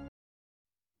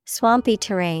 Swampy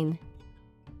terrain.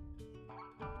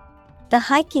 The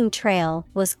hiking trail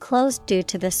was closed due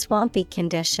to the swampy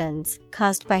conditions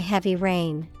caused by heavy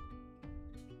rain.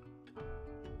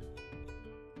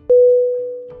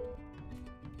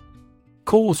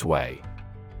 Causeway.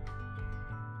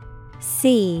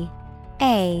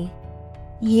 C-A-U-S-E-W-A-Y.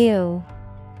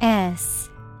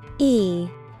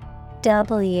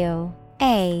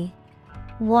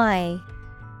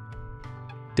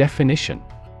 Definition: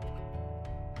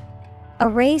 A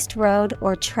raised road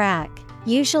or track,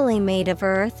 usually made of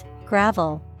earth,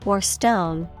 gravel, or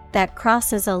stone, that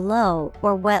crosses a low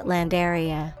or wetland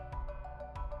area.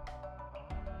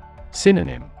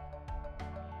 Synonym: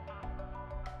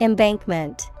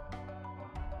 Embankment,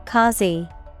 causey,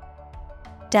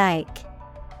 dike.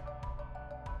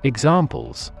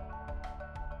 Examples: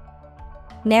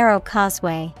 Narrow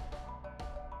causeway,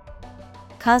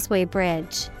 causeway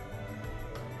bridge.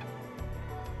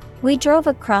 We drove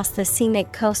across the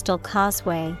scenic coastal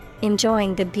causeway,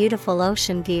 enjoying the beautiful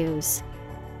ocean views.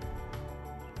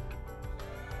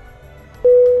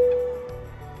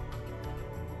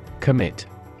 Commit.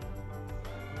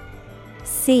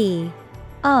 C-O-M-M-I-T.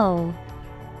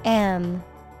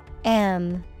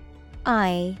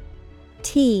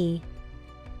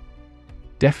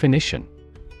 Definition: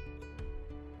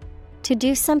 To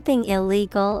do something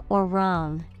illegal or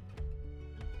wrong.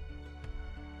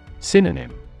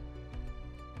 Synonym: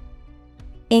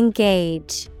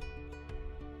 Engage,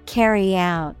 carry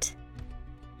out,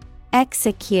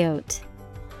 execute.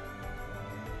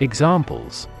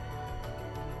 Examples: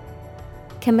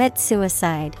 Commit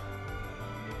suicide.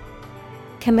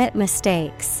 Commit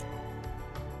mistakes.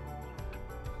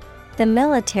 The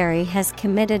military has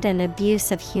committed an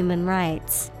abuse of human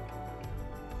rights.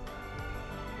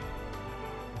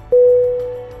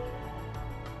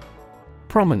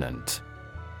 Prominent.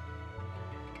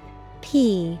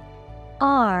 P-R-O-M-I-N-E-N-T.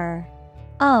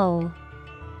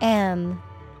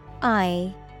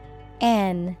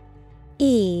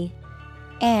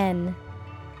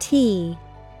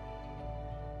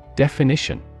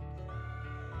 Definition: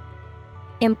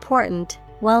 Important,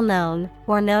 well-known,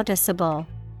 or noticeable.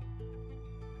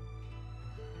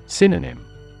 Synonym: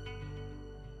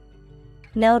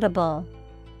 Notable,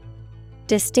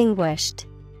 distinguished,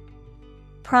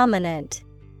 prominent.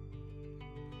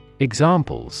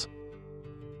 Examples: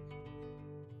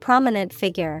 Prominent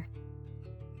figure.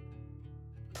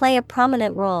 Play a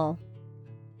prominent role.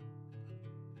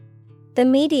 The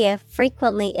media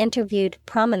frequently interviewed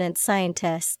prominent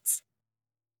scientists.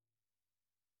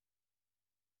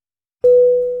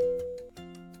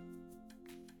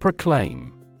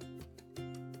 Proclaim.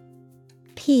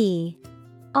 P-R-O-C-L-A-I-M.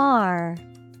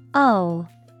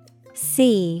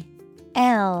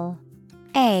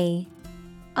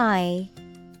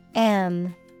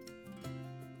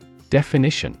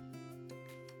 Definition: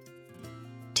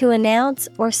 To announce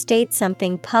or state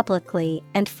something publicly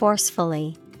and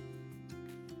forcefully.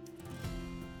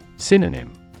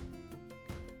 Synonym: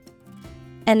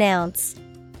 Announce,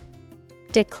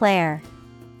 declare,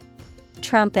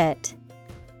 trumpet.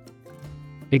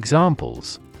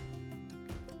 Examples: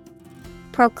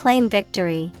 Proclaim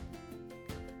victory.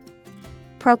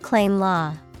 Proclaim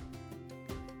law.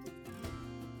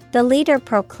 The leader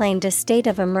proclaimed a state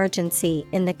of emergency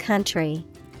in the country.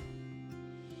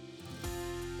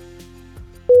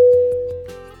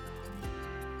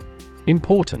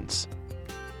 Importance.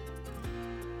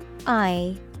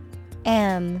 I-M-P-O-R-T-A-N-C-E.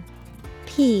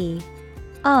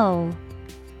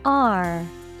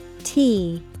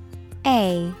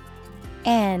 A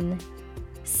N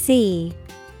C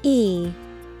E.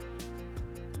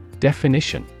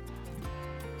 Definition: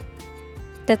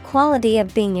 The quality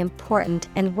of being important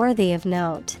and worthy of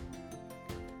note.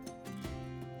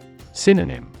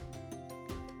 Synonym: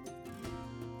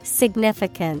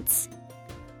 Significance,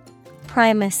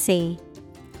 primacy,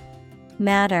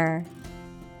 matter.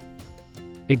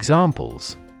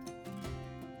 Examples: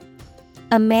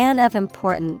 A man of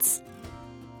importance,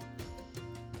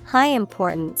 high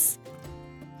importance.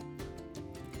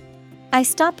 I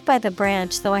stopped by the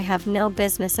branch though I have no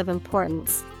business of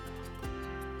importance.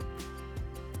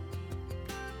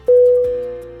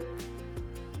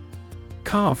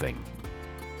 Carving.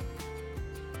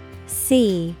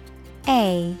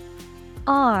 C-A-R-V-I-N-G.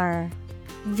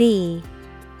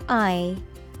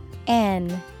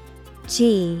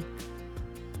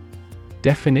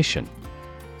 Definition: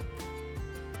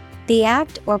 The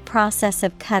act or process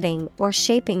of cutting or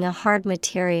shaping a hard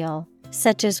material,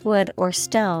 such as wood or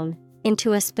stone,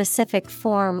 into a specific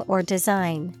form or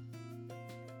design.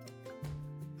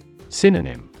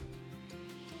 Synonym: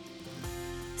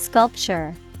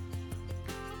 Sculpture,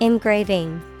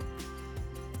 engraving,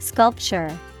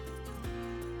 sculpture.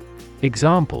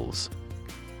 Examples: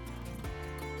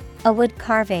 A wood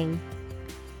carving,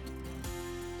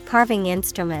 carving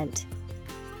instrument.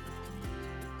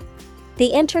 The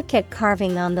intricate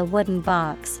carving on the wooden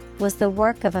box was the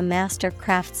work of a master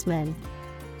craftsman.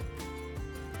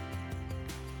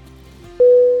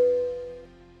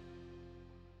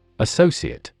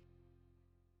 Associate.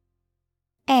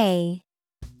 A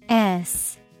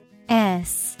S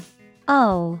S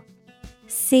O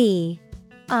C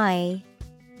I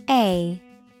A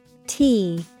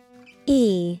T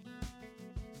E.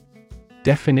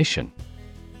 Definition: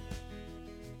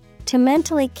 To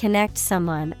mentally connect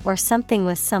someone or something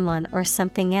with someone or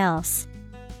something else.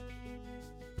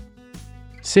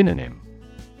 Synonym: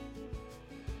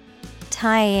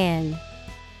 Tie in,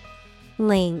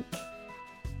 link,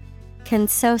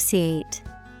 consociate.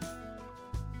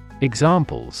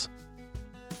 Examples: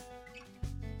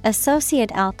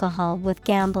 Associate alcohol with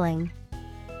gambling.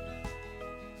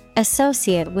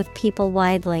 Associate with people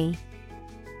widely.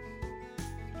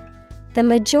 The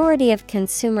majority of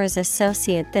consumers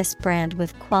associate this brand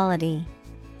with quality.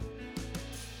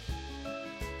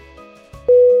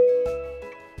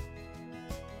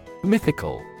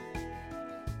 Mythical.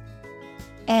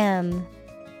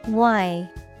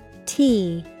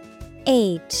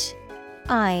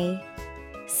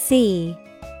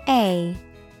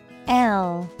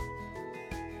 M-Y-T-H-I-C-A-L.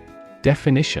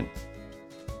 Definition: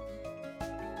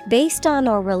 Based on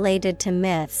or related to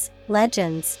myths,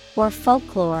 legends, or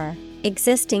folklore,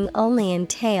 existing only in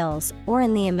tales or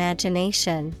in the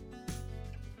imagination.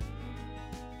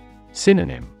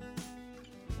 Synonym: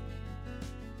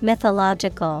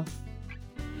 Mythological,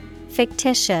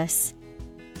 fictitious,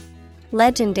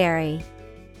 legendary.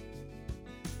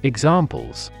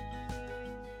 Examples: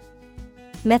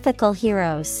 Mythical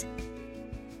heroes.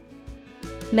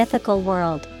 Mythical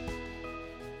world.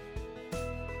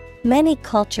 Many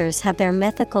cultures have their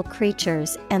mythical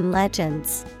creatures and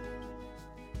legends.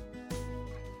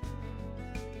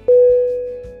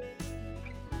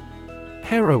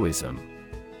 Heroism.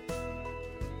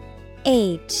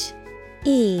 H-E-R-O-I-S-M.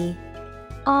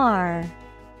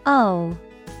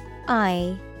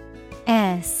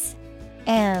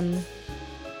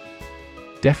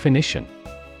 Definition: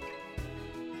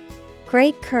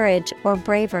 Great courage or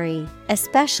bravery,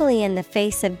 especially in the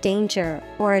face of danger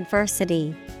or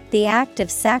adversity. The act of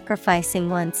sacrificing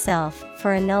oneself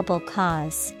for a noble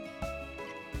cause.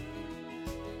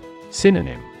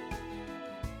 Synonym: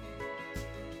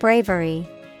 Bravery,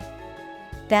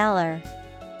 valor,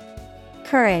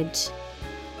 courage.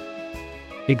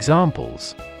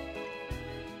 Examples: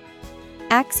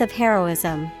 Acts of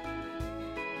heroism.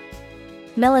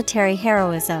 Military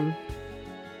heroism.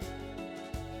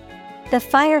 The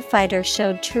firefighter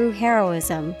showed true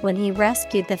heroism when he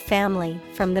rescued the family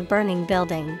from the burning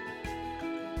building.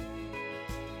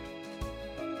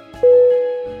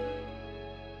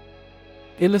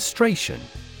 Illustration.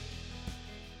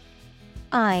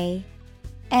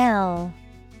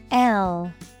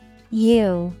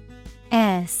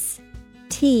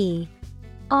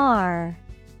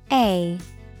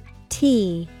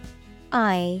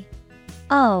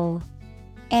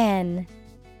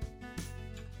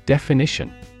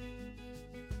 Definition: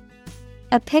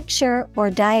 A picture or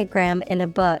diagram in a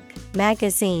book,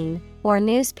 magazine, or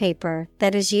newspaper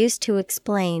that is used to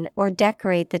explain or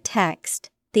decorate the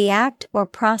text, the act or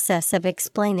process of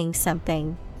explaining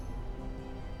something.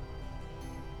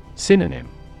 Synonym: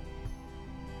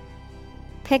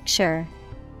 Picture,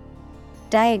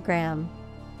 diagram,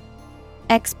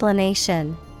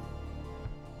 explanation.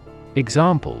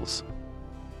 Examples: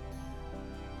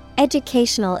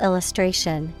 educational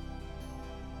illustration,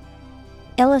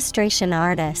 illustration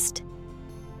artist.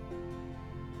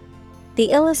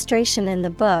 The illustration in the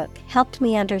book helped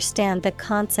me understand the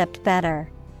concept better.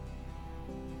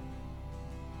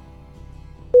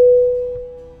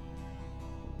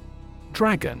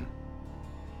 Dragon.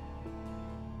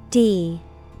 D-R-A-G-O-N.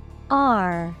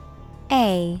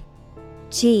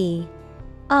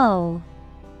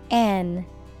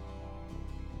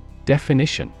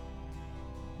 Definition: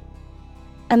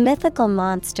 a mythical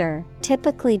monster,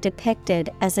 typically depicted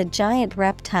as a giant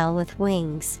reptile with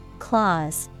wings,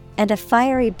 claws, and a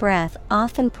fiery breath,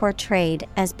 often portrayed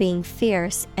as being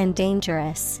fierce and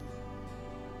dangerous.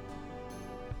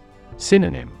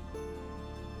 Synonym: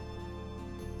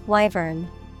 Wyvern,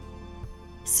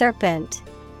 serpent,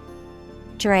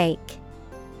 drake.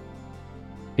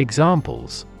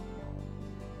 Examples: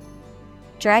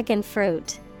 dragon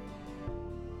fruit,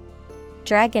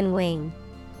 dragon wing.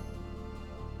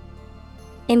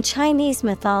 In Chinese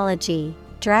mythology,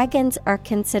 dragons are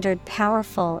considered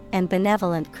powerful and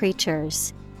benevolent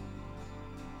creatures.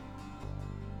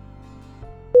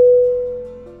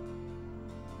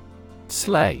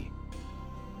 Slay.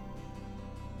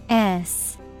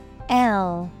 S-L-A-Y.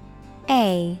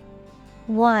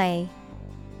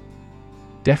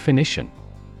 Definition: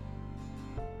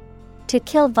 to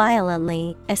kill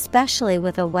violently, especially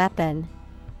with a weapon.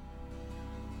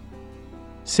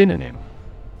 Synonym: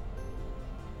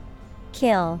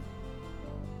 kill,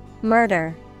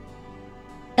 murder,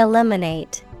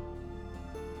 eliminate.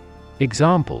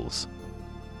 Examples: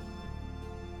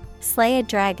 slay a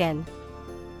dragon,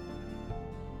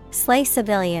 slay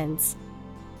civilians.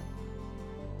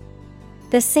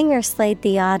 The singer slayed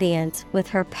the audience with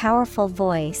her powerful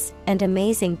voice and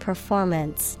amazing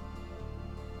performance.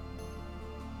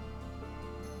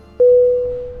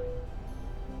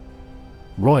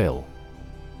 Royal.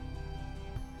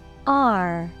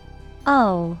 R-O-Y-A-L.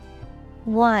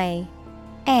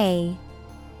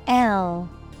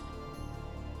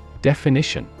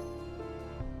 Definition: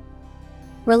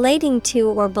 relating to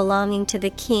or belonging to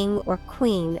the king or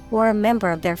queen or a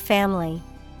member of their family.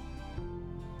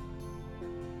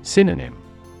 Synonym: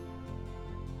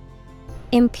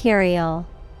 imperial,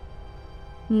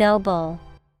 noble,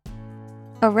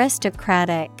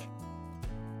 aristocratic.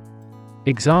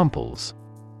 Examples: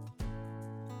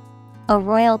 a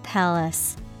royal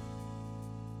palace,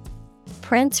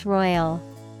 Prince Royal.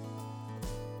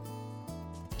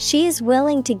 She is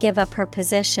willing to give up her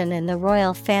position in the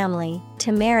royal family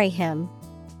to marry him.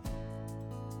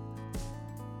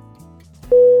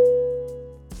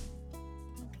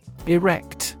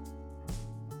 Erect.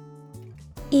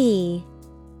 E-R-E-C-T.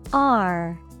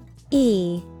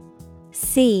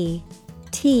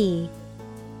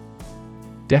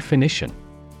 Definition: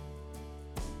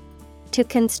 to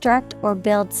construct or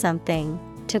build something,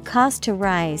 to cause to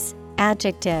rise.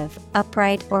 Adjective,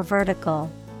 upright or vertical.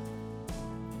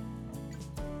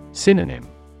 Synonym: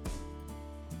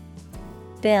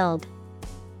 build,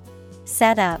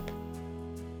 set up,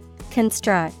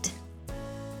 construct.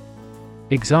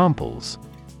 Examples: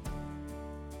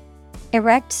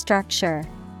 erect structure,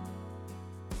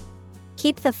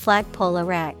 keep the flagpole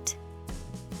erect.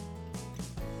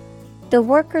 The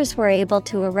workers were able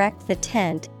to erect the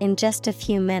tent in just a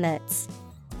few minutes.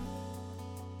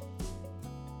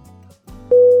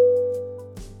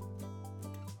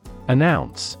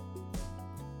 Announce.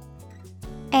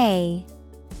 A-N-N-O-U-N-C-E.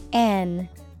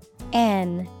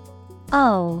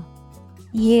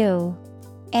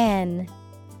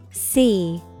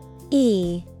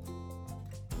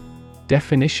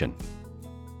 Definition: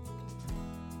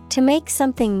 to make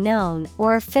something known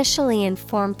or officially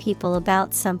inform people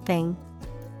about something.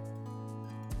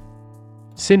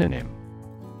 Synonym: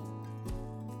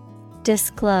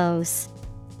 disclose,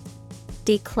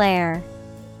 declare,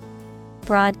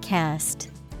 broadcast.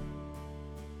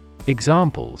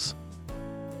 Examples: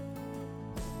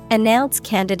 announce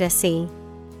candidacy,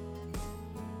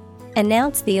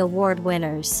 announce the award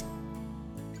winners.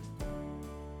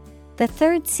 The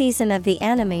third season of the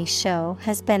anime show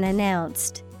has been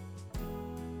announced.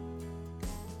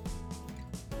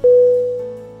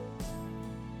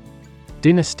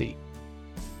 Dynasty.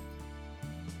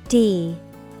 D-Y-N-A-S-T-Y.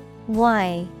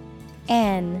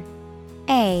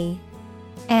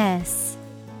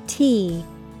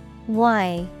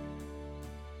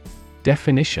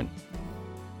 Definition: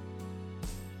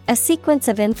 a sequence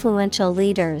of influential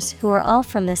leaders who are all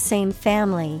from the same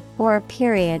family, or a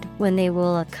period when they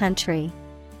rule a country.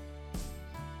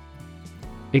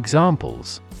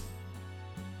 Examples: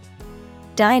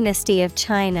 Dynasty of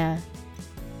China.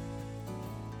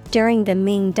 During the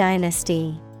Ming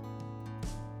Dynasty.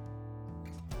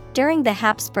 During the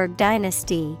Habsburg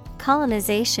Dynasty,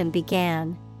 colonization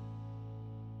began.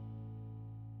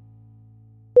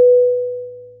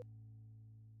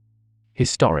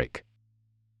 Historic.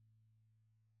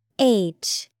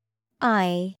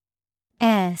 Historic.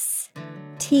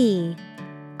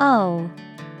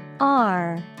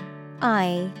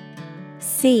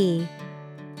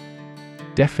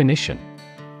 Definition.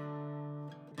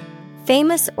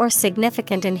 Famous or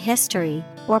significant in history,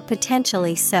 or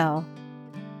potentially so.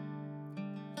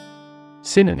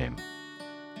 Synonym.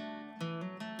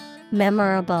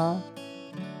 Memorable,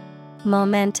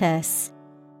 momentous,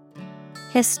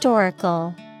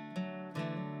 historical.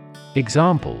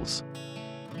 Examples.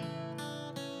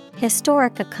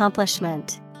 Historic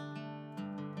accomplishment.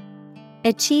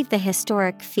 Achieve the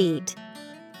historic feat.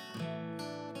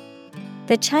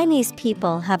 The Chinese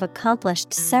people have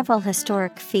accomplished several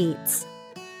historic feats.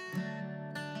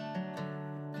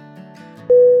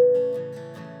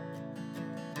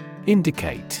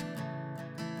 Indicate.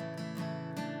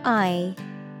 INDICATE.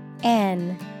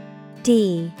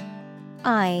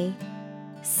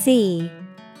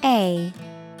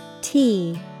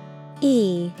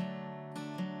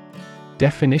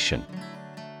 Definition.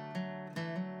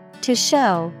 To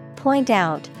show, point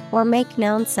out, or make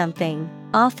known something,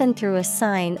 often through a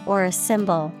sign or a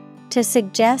symbol, to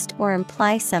suggest or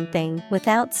imply something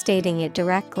without stating it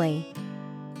directly.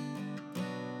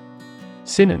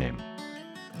 Synonym.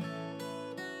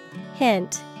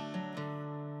 Hint,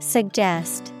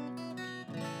 suggest,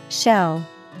 show.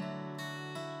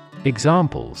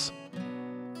 Examples.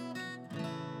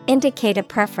 Indicate a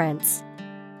preference.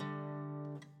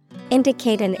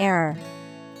 Indicate an error.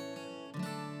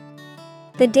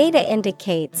 The data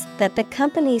indicates that the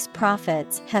company's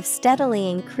profits have steadily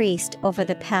increased over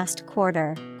the past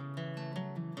quarter.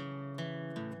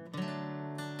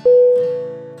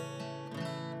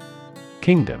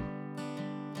 Kingdom.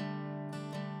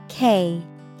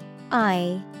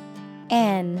 KINGDOM.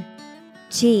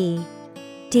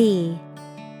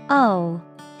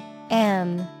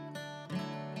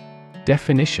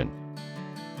 Definition.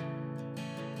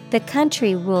 The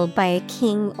country ruled by a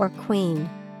king or queen.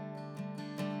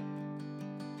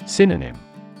 Synonym.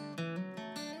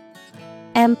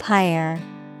 Empire,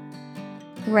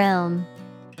 realm,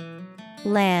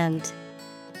 land.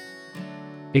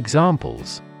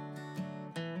 Examples.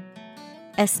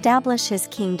 Establish his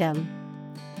kingdom.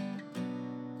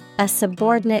 A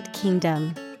subordinate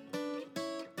kingdom.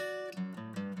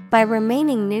 By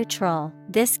remaining neutral,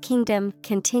 this kingdom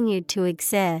continued to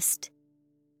exist.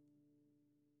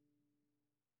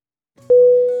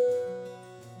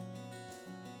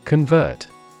 Convert.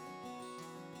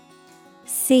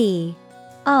 CONVERT.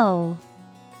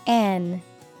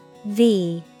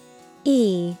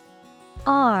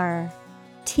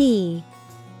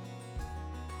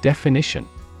 Definition.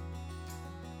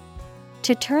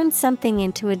 To turn something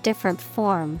into a different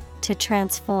form, to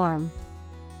transform.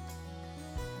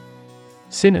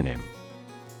 Synonym.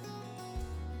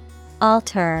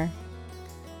 Alter,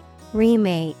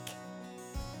 remake,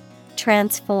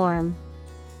 transform.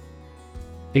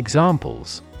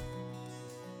 Examples.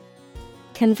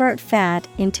 Convert fat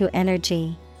into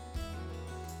energy.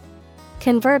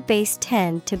 Convert base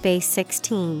 10 to base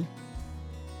 16.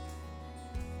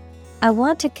 I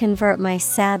want to convert my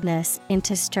sadness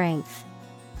into strength.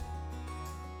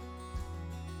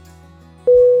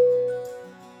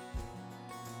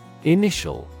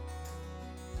 Initial.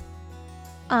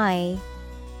 INITIAL.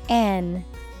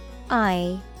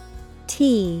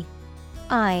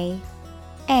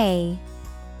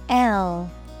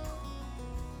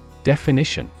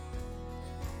 Definition.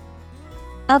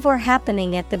 Of or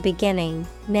happening at the beginning,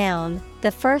 noun,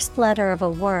 the first letter of a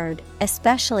word,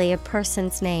 especially a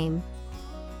person's name.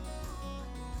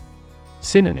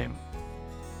 Synonym.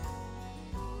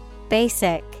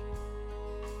 Basic,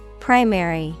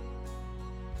 primary,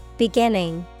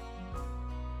 beginning.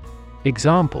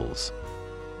 Examples.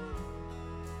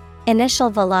 Initial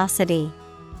velocity.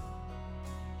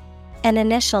 An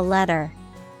initial letter.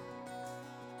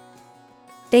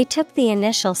 They took the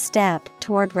initial step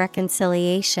toward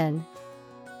reconciliation.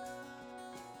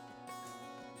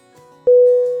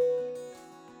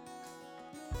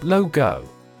 Logo.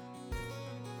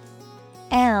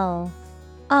 LOGO.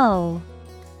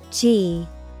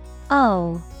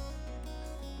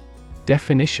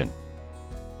 Definition.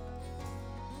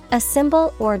 A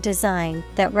symbol or design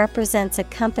that represents a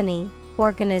company,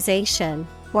 organization,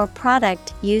 or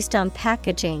product used on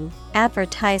packaging,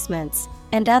 advertisements,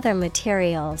 and other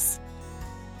materials.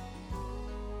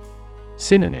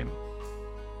 Synonym.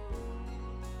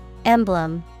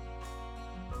 Emblem,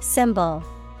 symbol,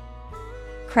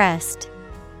 crest.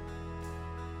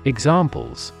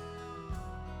 Examples: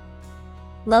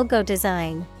 Logo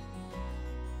design,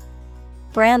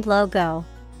 brand logo.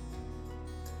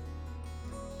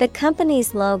 The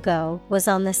company's logo was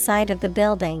on the side of the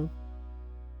building.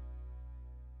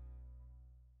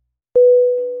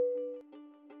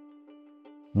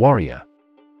 Warrior.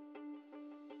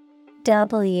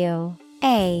 W-A-R-R-I-O-R.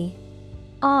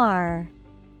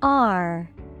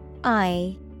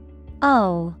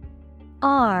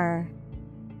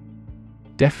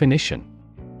 Definition: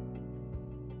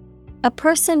 a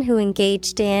person who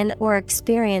engaged in or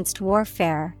experienced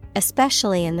warfare,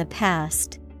 especially in the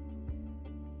past.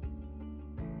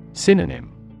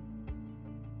 Synonym: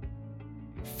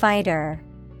 Fighter,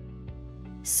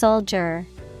 soldier,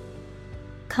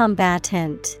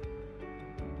 combatant.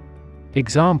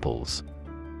 Examples: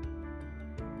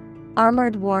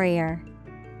 Armored warrior,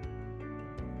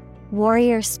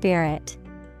 warrior spirit.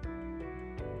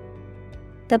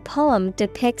 The poem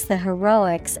depicts the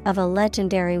heroics of a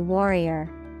legendary warrior.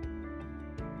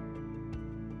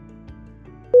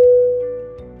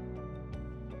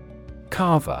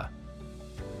 Carver.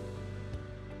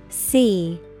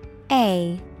 C-A-R-V-E-R.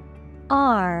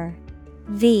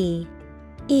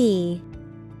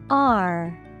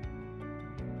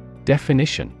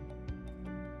 Definition: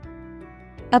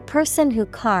 a person who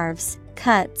carves,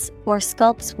 cuts, or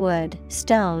sculpts wood,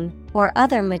 stone, or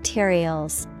other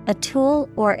materials, a tool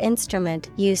or instrument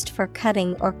used for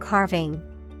cutting or carving.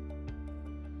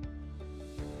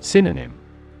 Synonym: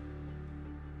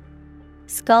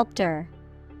 Sculptor,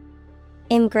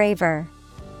 engraver,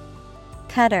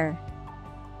 cutter.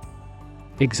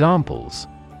 Examples: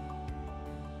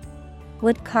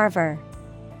 Wood carver,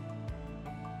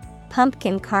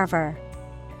 pumpkin carver.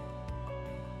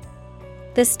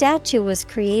 The statue was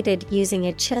created using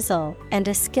a chisel and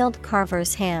a skilled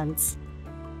carver's hands.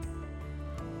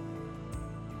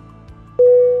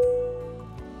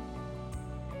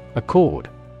 Accord.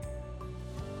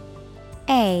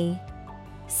 A-C-C-O-R-D.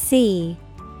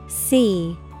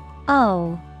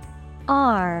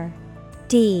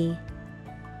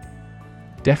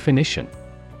 Definition: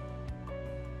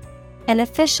 an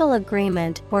official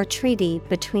agreement or treaty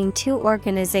between two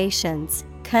organizations,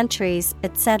 countries,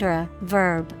 etc.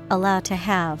 Verb, allow to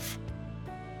have.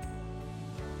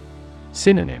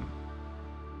 Synonym: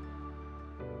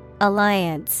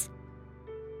 Alliance,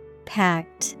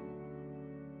 pact,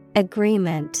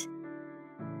 agreement.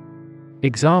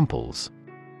 Examples: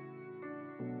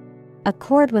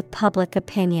 accord with public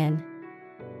opinion,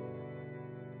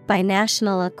 by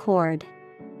national accord.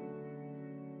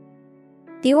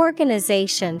 The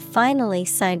organization finally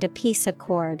signed a peace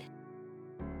accord.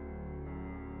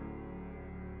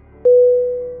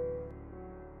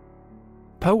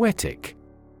 Poetic.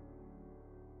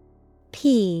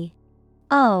 P-O-E-T-I-C.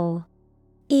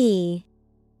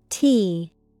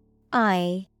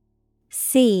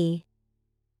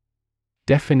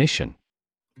 Definition: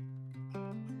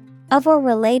 of or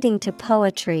relating to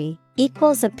poetry,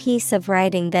 equals a piece of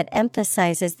writing that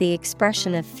emphasizes the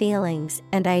expression of feelings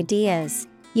and ideas,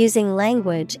 using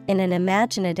language in an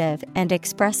imaginative and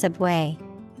expressive way.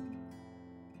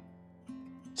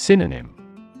 Synonym: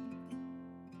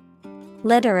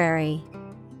 literary,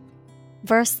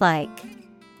 verse-like,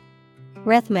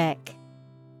 rhythmic.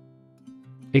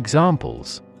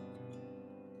 Examples: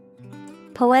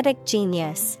 poetic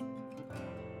genius,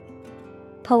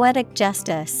 poetic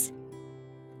justice.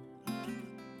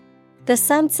 The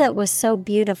sunset was so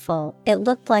beautiful it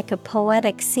looked like a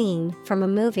poetic scene from a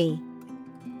movie.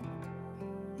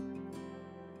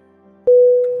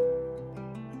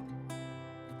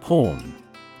 Horn.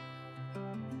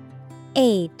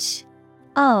 H-O-R-N.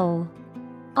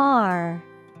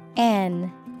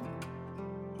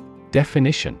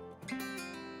 Definition: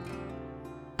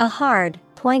 a hard,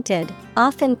 pointed,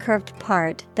 often curved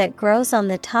part that grows on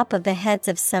the top of the heads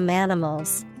of some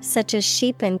animals, such as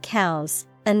sheep and cows,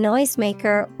 a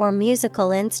noisemaker or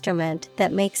musical instrument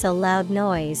that makes a loud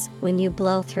noise when you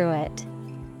blow through it.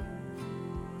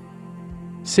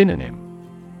 Synonym: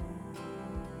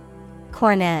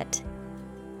 cornet,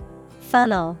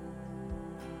 funnel,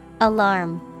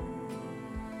 alarm.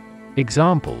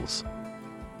 Examples: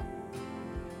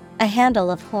 a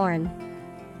handle of horn,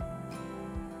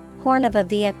 horn of a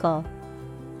vehicle.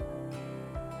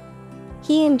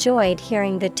 He enjoyed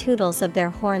hearing the tootles of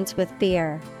their horns with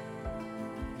beer.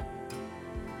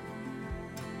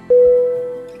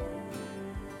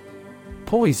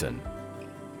 Poison.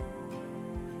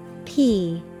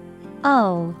 P-O-I-S-O-N.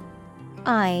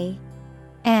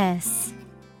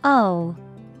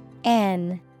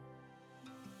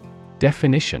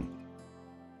 Definition: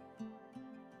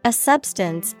 A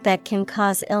substance that can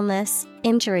cause illness,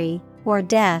 injury, or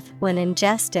death when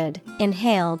ingested,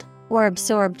 inhaled, or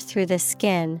absorbed through the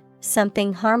skin,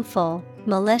 something harmful,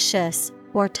 malicious,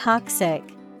 or toxic,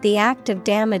 the act of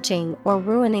damaging or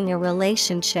ruining a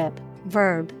relationship.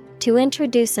 Verb: to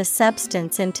introduce a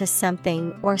substance into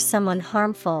something or someone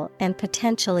harmful and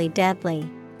potentially deadly.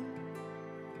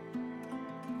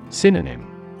 Synonym: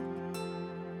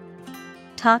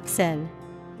 Toxin,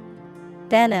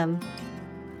 venom,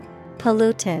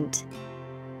 pollutant.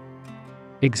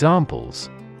 Examples: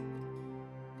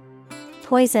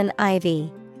 Poison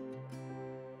ivy,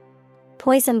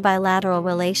 poison bilateral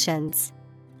relations.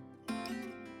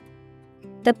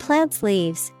 The plant's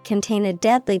leaves contain a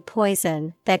deadly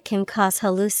poison that can cause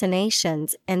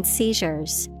hallucinations and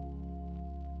seizures.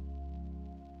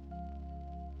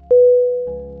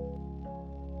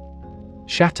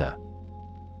 Shatter.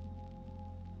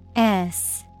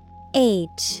 S-H-A-T-T-E-R.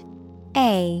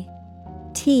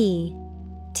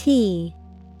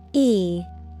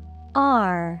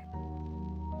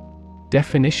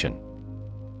 Definition: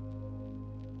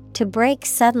 To break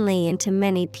suddenly into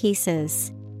many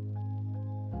pieces.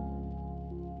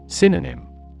 Synonym: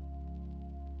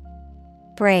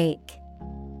 Break,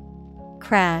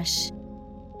 crash,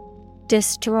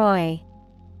 destroy.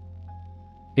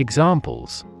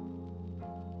 Examples: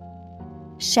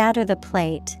 Shatter the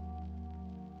plate,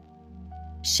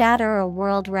 shatter a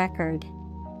world record.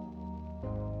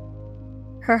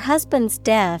 Her husband's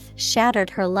death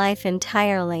shattered her life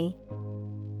entirely.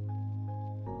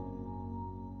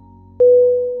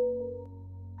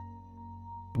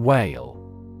 Whale.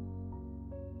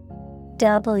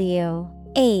 W-H-A-L-E.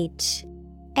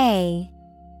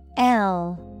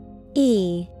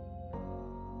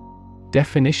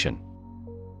 Definition: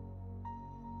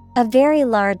 A very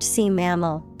large sea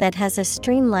mammal that has a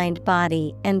streamlined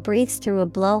body and breathes through a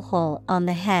blowhole on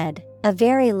the head. A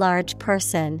very large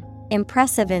person,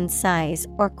 impressive in size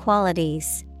or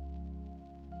qualities.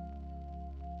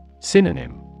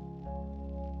 Synonym: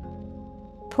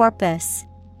 Porpoise,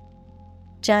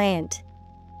 giant.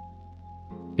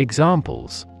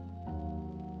 Examples: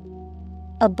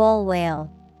 A bull whale,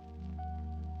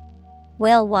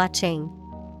 whale watching.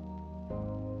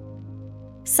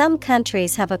 Some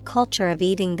countries have a culture of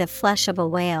eating the flesh of a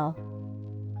whale.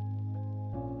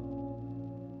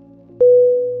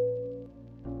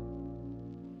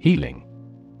 Healing.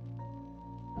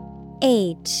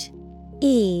 H-E-A-L-I-N-G.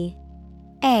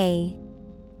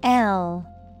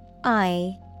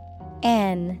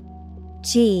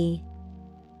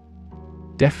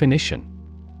 Definition: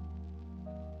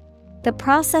 The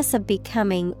process of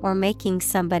becoming or making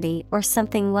somebody or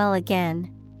something well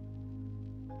again.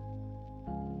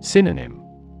 Synonym: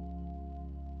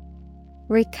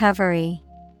 Recovery,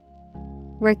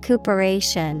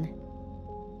 recuperation,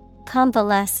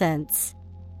 convalescence.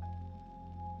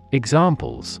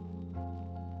 Examples: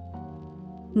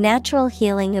 Natural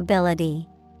healing ability.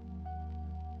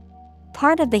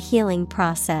 Part of the healing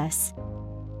process.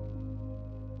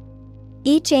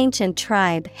 Each ancient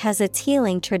tribe has its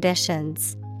healing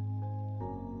traditions.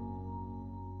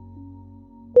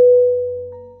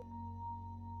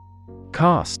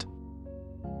 Cast.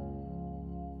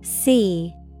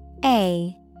 C-A-S-T.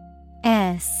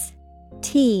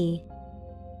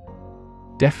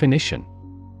 Definition: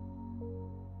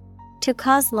 To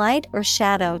cause light or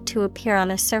shadow to appear on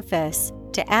a surface,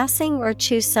 to assign or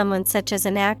choose someone such as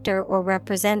an actor or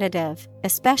representative,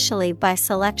 especially by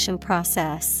selection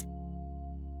process.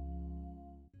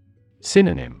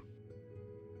 Synonym: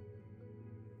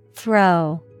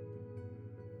 Throw,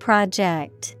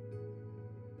 project,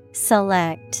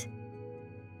 select.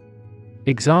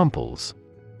 Examples: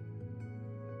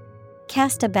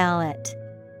 Cast a ballot,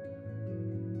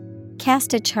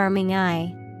 cast a charming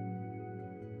eye.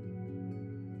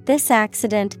 This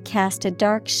accident cast a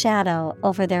dark shadow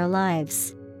over their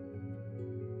lives.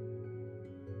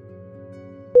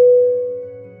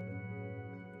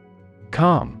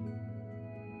 Calm.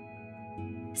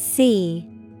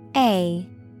 C-A-L-M.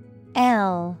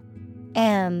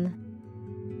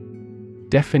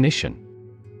 Definition: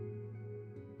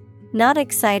 Not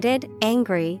excited,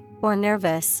 angry, or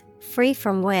nervous, free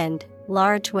from wind,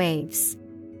 large waves.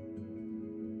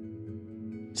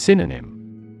 Synonym: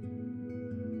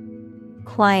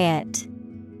 Quiet,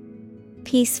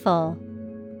 peaceful,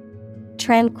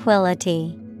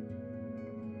 tranquility.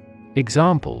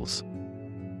 Examples: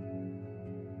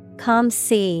 Calm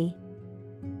sea,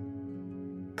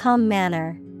 calm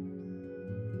manner.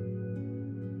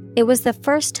 It was the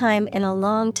first time in a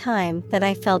long time that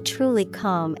I felt truly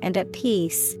calm and at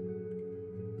peace.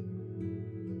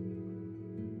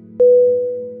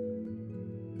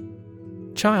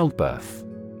 Childbirth.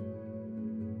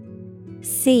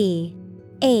 CHILDBIRTH.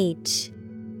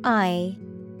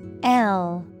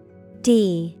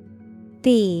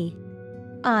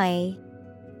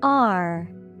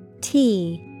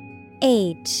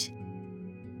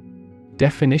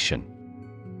 Definition: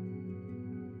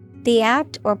 The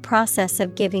act or process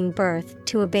of giving birth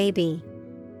to a baby.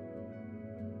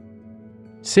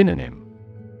 Synonym: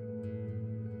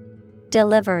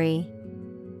 Delivery,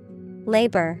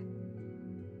 labor,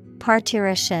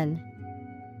 parturition.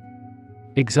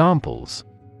 Examples: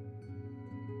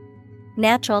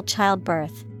 Natural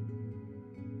childbirth,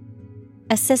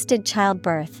 assisted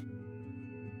childbirth.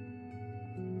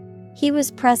 He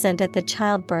was present at the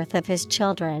childbirth of his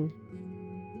children.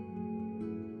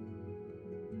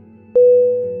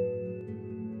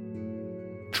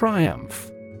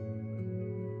 Triumph.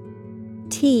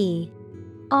 TRIUMPH.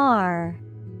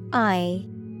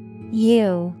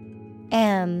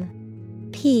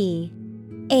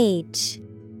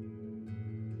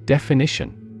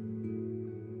 Definition: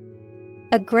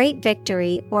 A great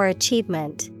victory or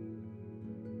achievement.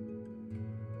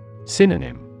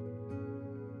 Synonym: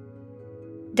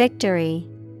 Victory,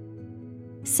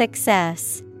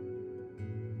 success,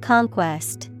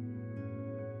 conquest.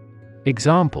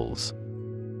 Examples: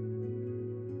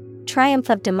 Triumph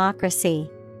of democracy,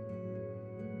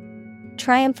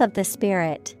 triumph of the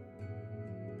spirit.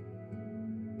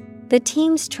 The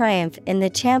team's triumph in the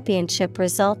championship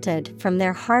resulted from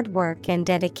their hard work and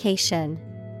dedication.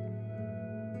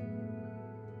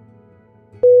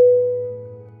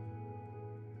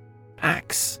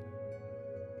 Axe.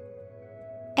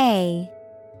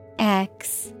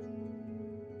 AX.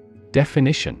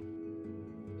 Definition: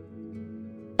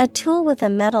 A tool with a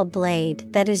metal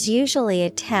blade that is usually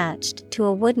attached to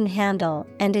a wooden handle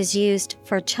and is used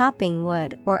for chopping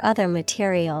wood or other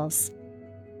materials.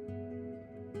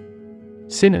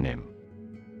 Synonym: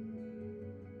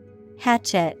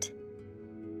 Hatchet,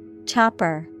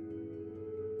 chopper,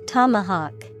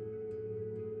 tomahawk.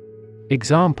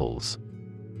 Examples: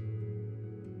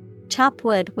 Chop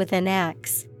wood with an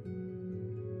axe.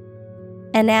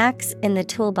 An axe in the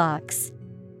toolbox.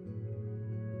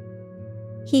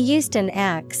 He used an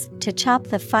axe to chop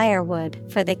the firewood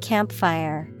for the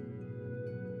campfire.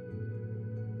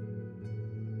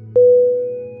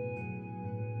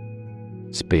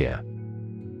 Spear.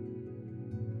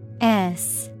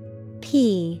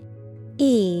 SPEAR.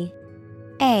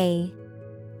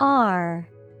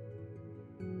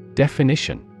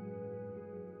 Definition: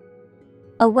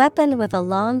 A weapon with a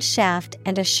long shaft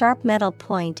and a sharp metal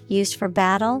point used for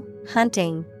battle,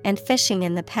 hunting, and fishing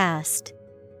in the past.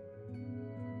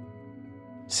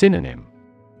 Synonym: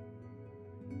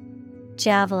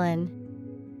 Javelin,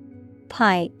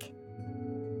 pike,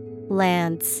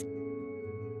 lance.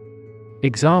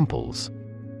 Examples: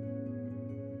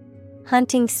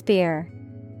 Hunting spear,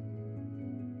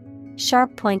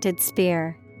 sharp-pointed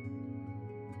spear.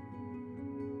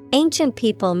 Ancient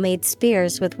people made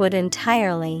spears with wood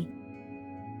entirely.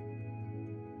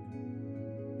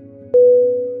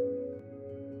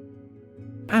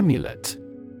 Amulet.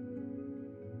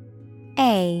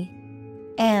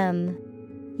 AMULET.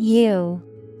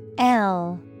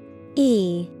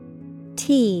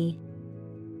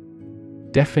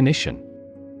 Definition: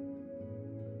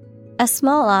 A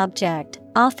small object,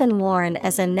 often worn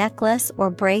as a necklace or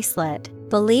bracelet,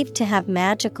 believed to have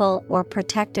magical or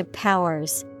protective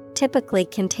powers, typically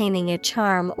containing a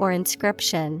charm or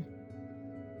inscription.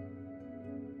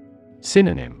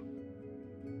 Synonym: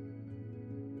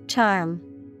 Charm,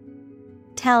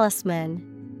 talisman,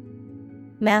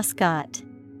 mascot.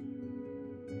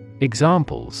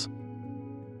 Examples: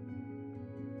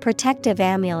 Protective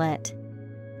amulet,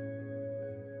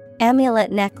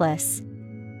 amulet necklace.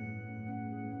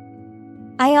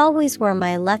 I always wear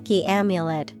my lucky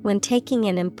amulet when taking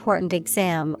an important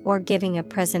exam or giving a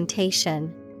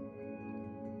presentation.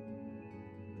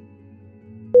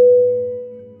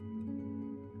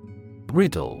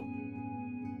 Riddle.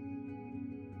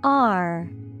 RIDDLE.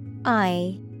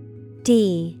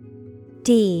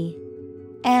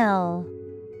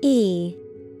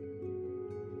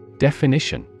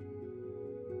 Definition: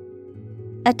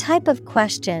 A type of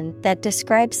question that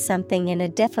describes something in a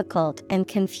difficult and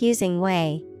confusing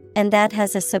way, and that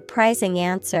has a surprising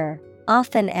answer,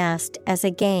 often asked as a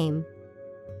game.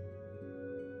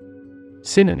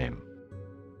 Synonym: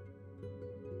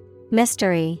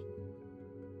 Mystery,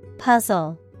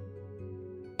 puzzle,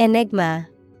 enigma.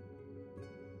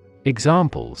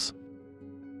 Examples: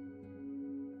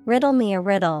 Riddle me a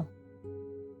riddle.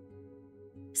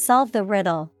 Solve the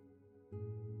riddle.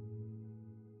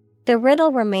 The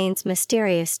riddle remains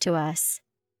mysterious to us.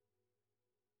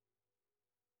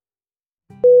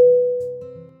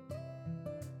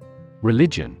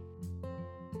 Religion.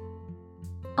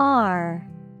 RELIGION.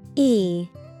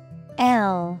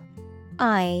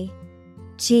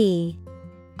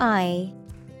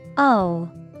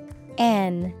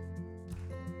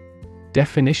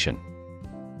 Definition.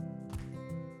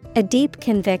 A deep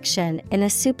conviction in a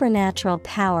supernatural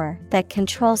power that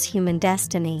controls human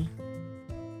destiny.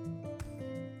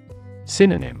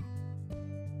 Synonym.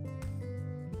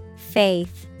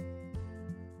 Faith,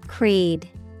 creed,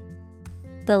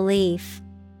 belief.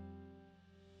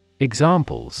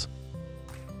 Examples.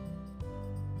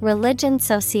 Religion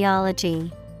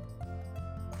sociology.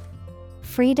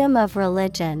 Freedom of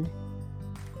religion.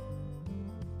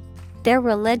 Their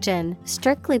religion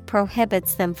strictly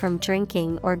prohibits them from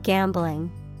drinking or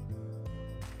gambling.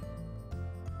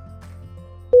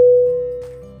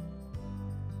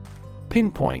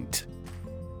 Pinpoint.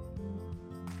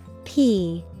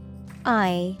 Pinpoint.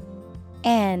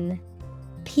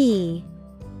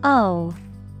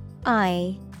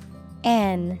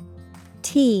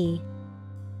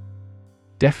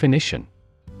 Definition.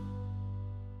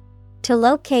 To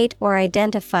locate or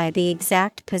identify the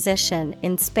exact position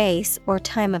in space or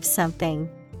time of something.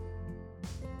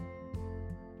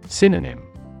 Synonym.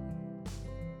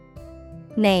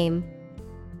 Name,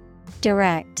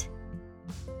 direct,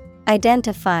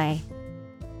 identify.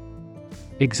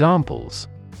 Examples.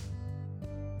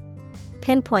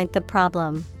 Pinpoint the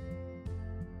problem.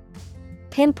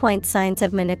 Pinpoint signs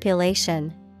of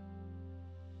manipulation.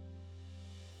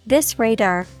 This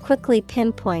radar quickly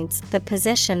pinpoints the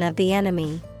position of the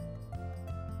enemy.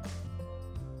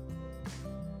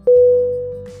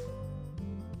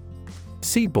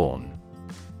 Seaborne.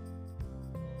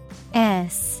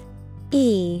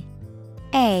 SEABORNE.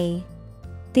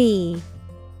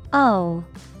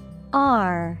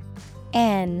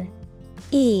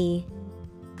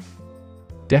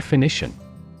 Definition.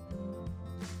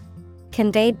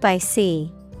 Conveyed by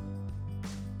sea.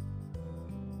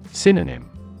 Synonym.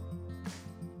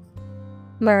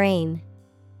 Marine.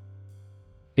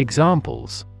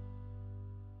 Examples.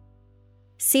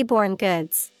 Seaborne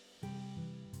goods.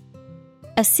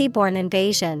 A seaborne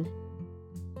invasion.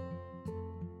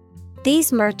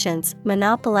 These merchants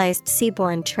monopolized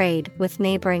seaborne trade with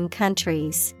neighboring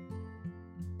countries.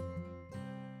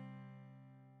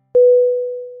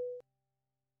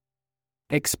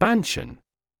 Expansion.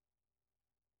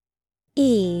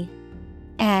 EXPANSION.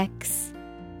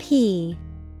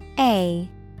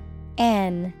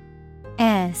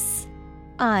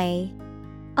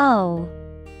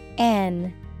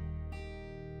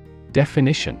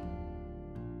 Definition.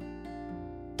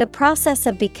 The process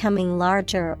of becoming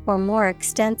larger or more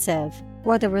extensive,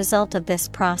 or the result of this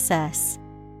process.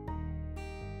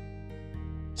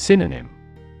 Synonym.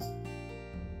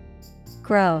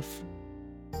 Growth,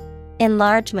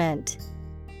 enlargement,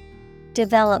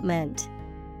 development.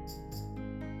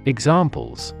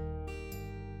 Examples.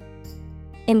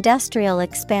 Industrial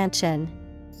expansion.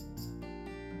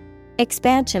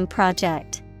 Expansion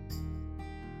project.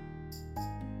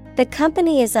 The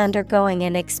company is undergoing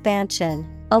an expansion,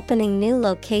 opening new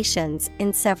locations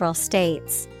in several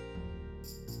states.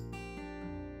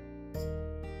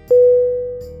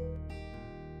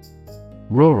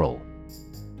 Rural.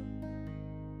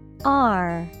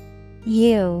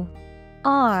 RURAL.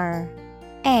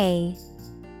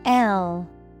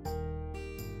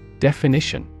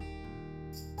 Definition.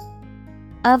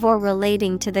 Of or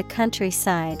relating to the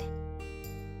countryside.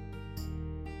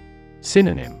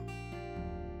 Synonym.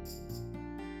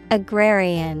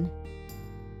 Agrarian,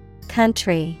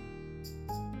 country,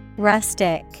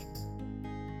 rustic.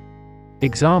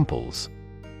 Examples.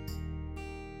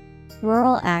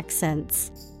 Rural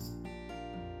accents.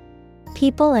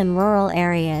 People in rural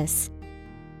areas.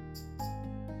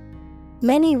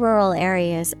 Many rural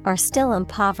areas are still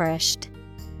impoverished.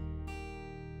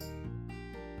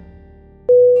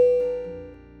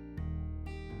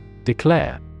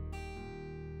 Declare.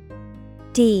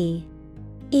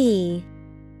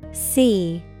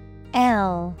 DECLARE.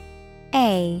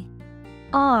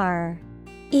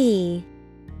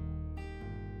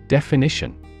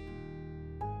 Definition.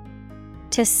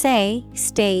 To say,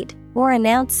 state, or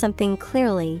announce something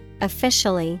clearly,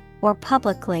 officially, or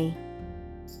publicly.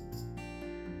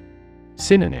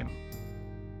 Synonym.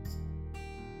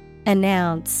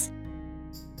 Announce,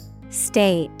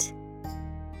 state,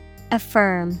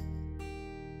 affirm.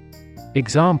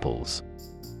 Examples.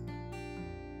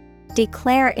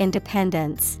 Declare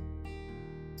independence.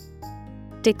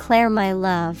 declare my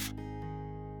love.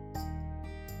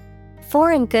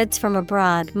 Foreign goods from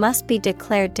abroad must be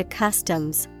declared to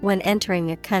customs when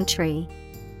entering a country.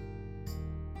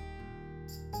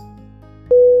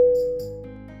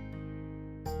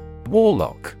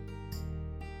 Warlock.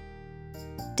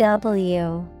 Warlock.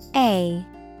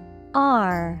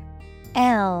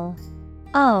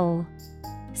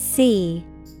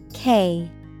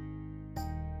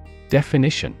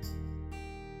 Definition: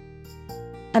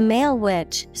 a male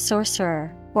witch,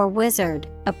 sorcerer, or wizard,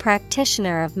 a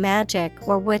practitioner of magic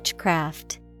or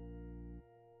witchcraft.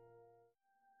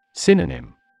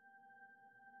 Synonym: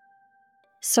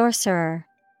 Sorcerer,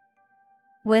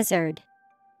 wizard,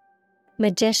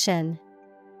 magician.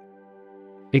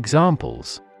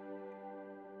 Examples: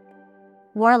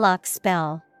 Warlock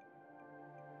spell,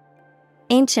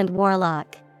 ancient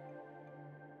warlock.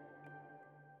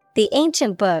 The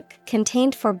ancient book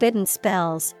contained forbidden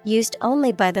spells used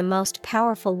only by the most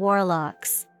powerful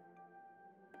warlocks.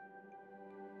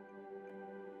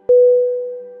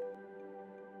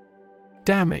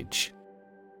 Damage.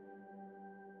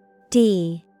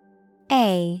 D-A-M-A-G-E.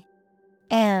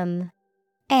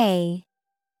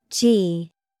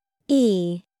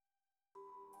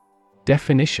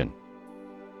 Definition: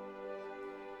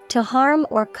 to harm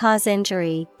or cause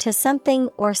injury to something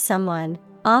or someone,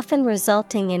 often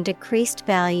resulting in decreased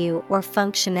value or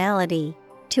functionality,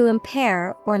 to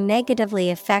impair or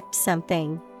negatively affect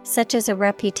something, such as a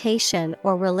reputation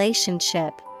or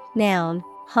relationship. Noun,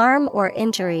 harm or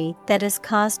injury that is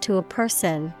caused to a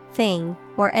person, thing,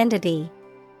 or entity.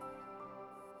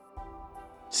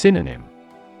 Synonym: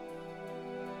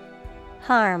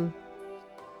 Harm,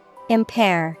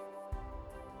 impair,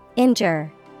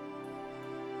 injure.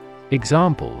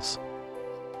 Examples: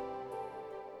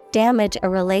 damage a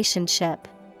relationship,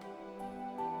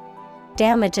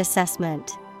 damage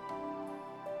assessment.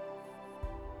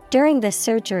 During the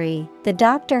surgery, the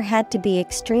doctor had to be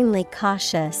extremely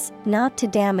cautious not to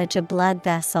damage a blood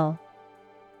vessel.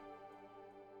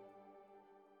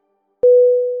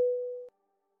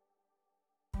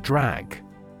 Drag.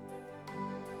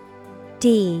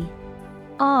 D-R-A-G.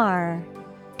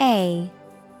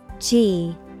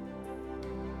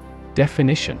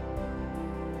 Definition: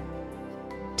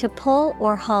 to pull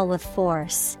or haul with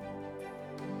force.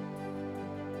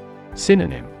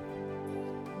 Synonym: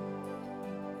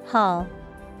 Haul,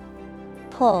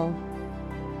 pull,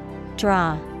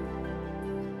 draw.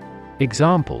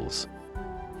 Examples: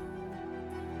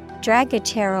 drag a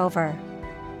chair over,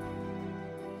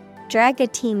 drag a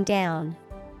team down.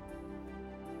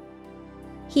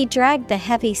 He dragged the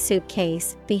heavy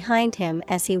suitcase behind him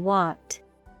as he walked.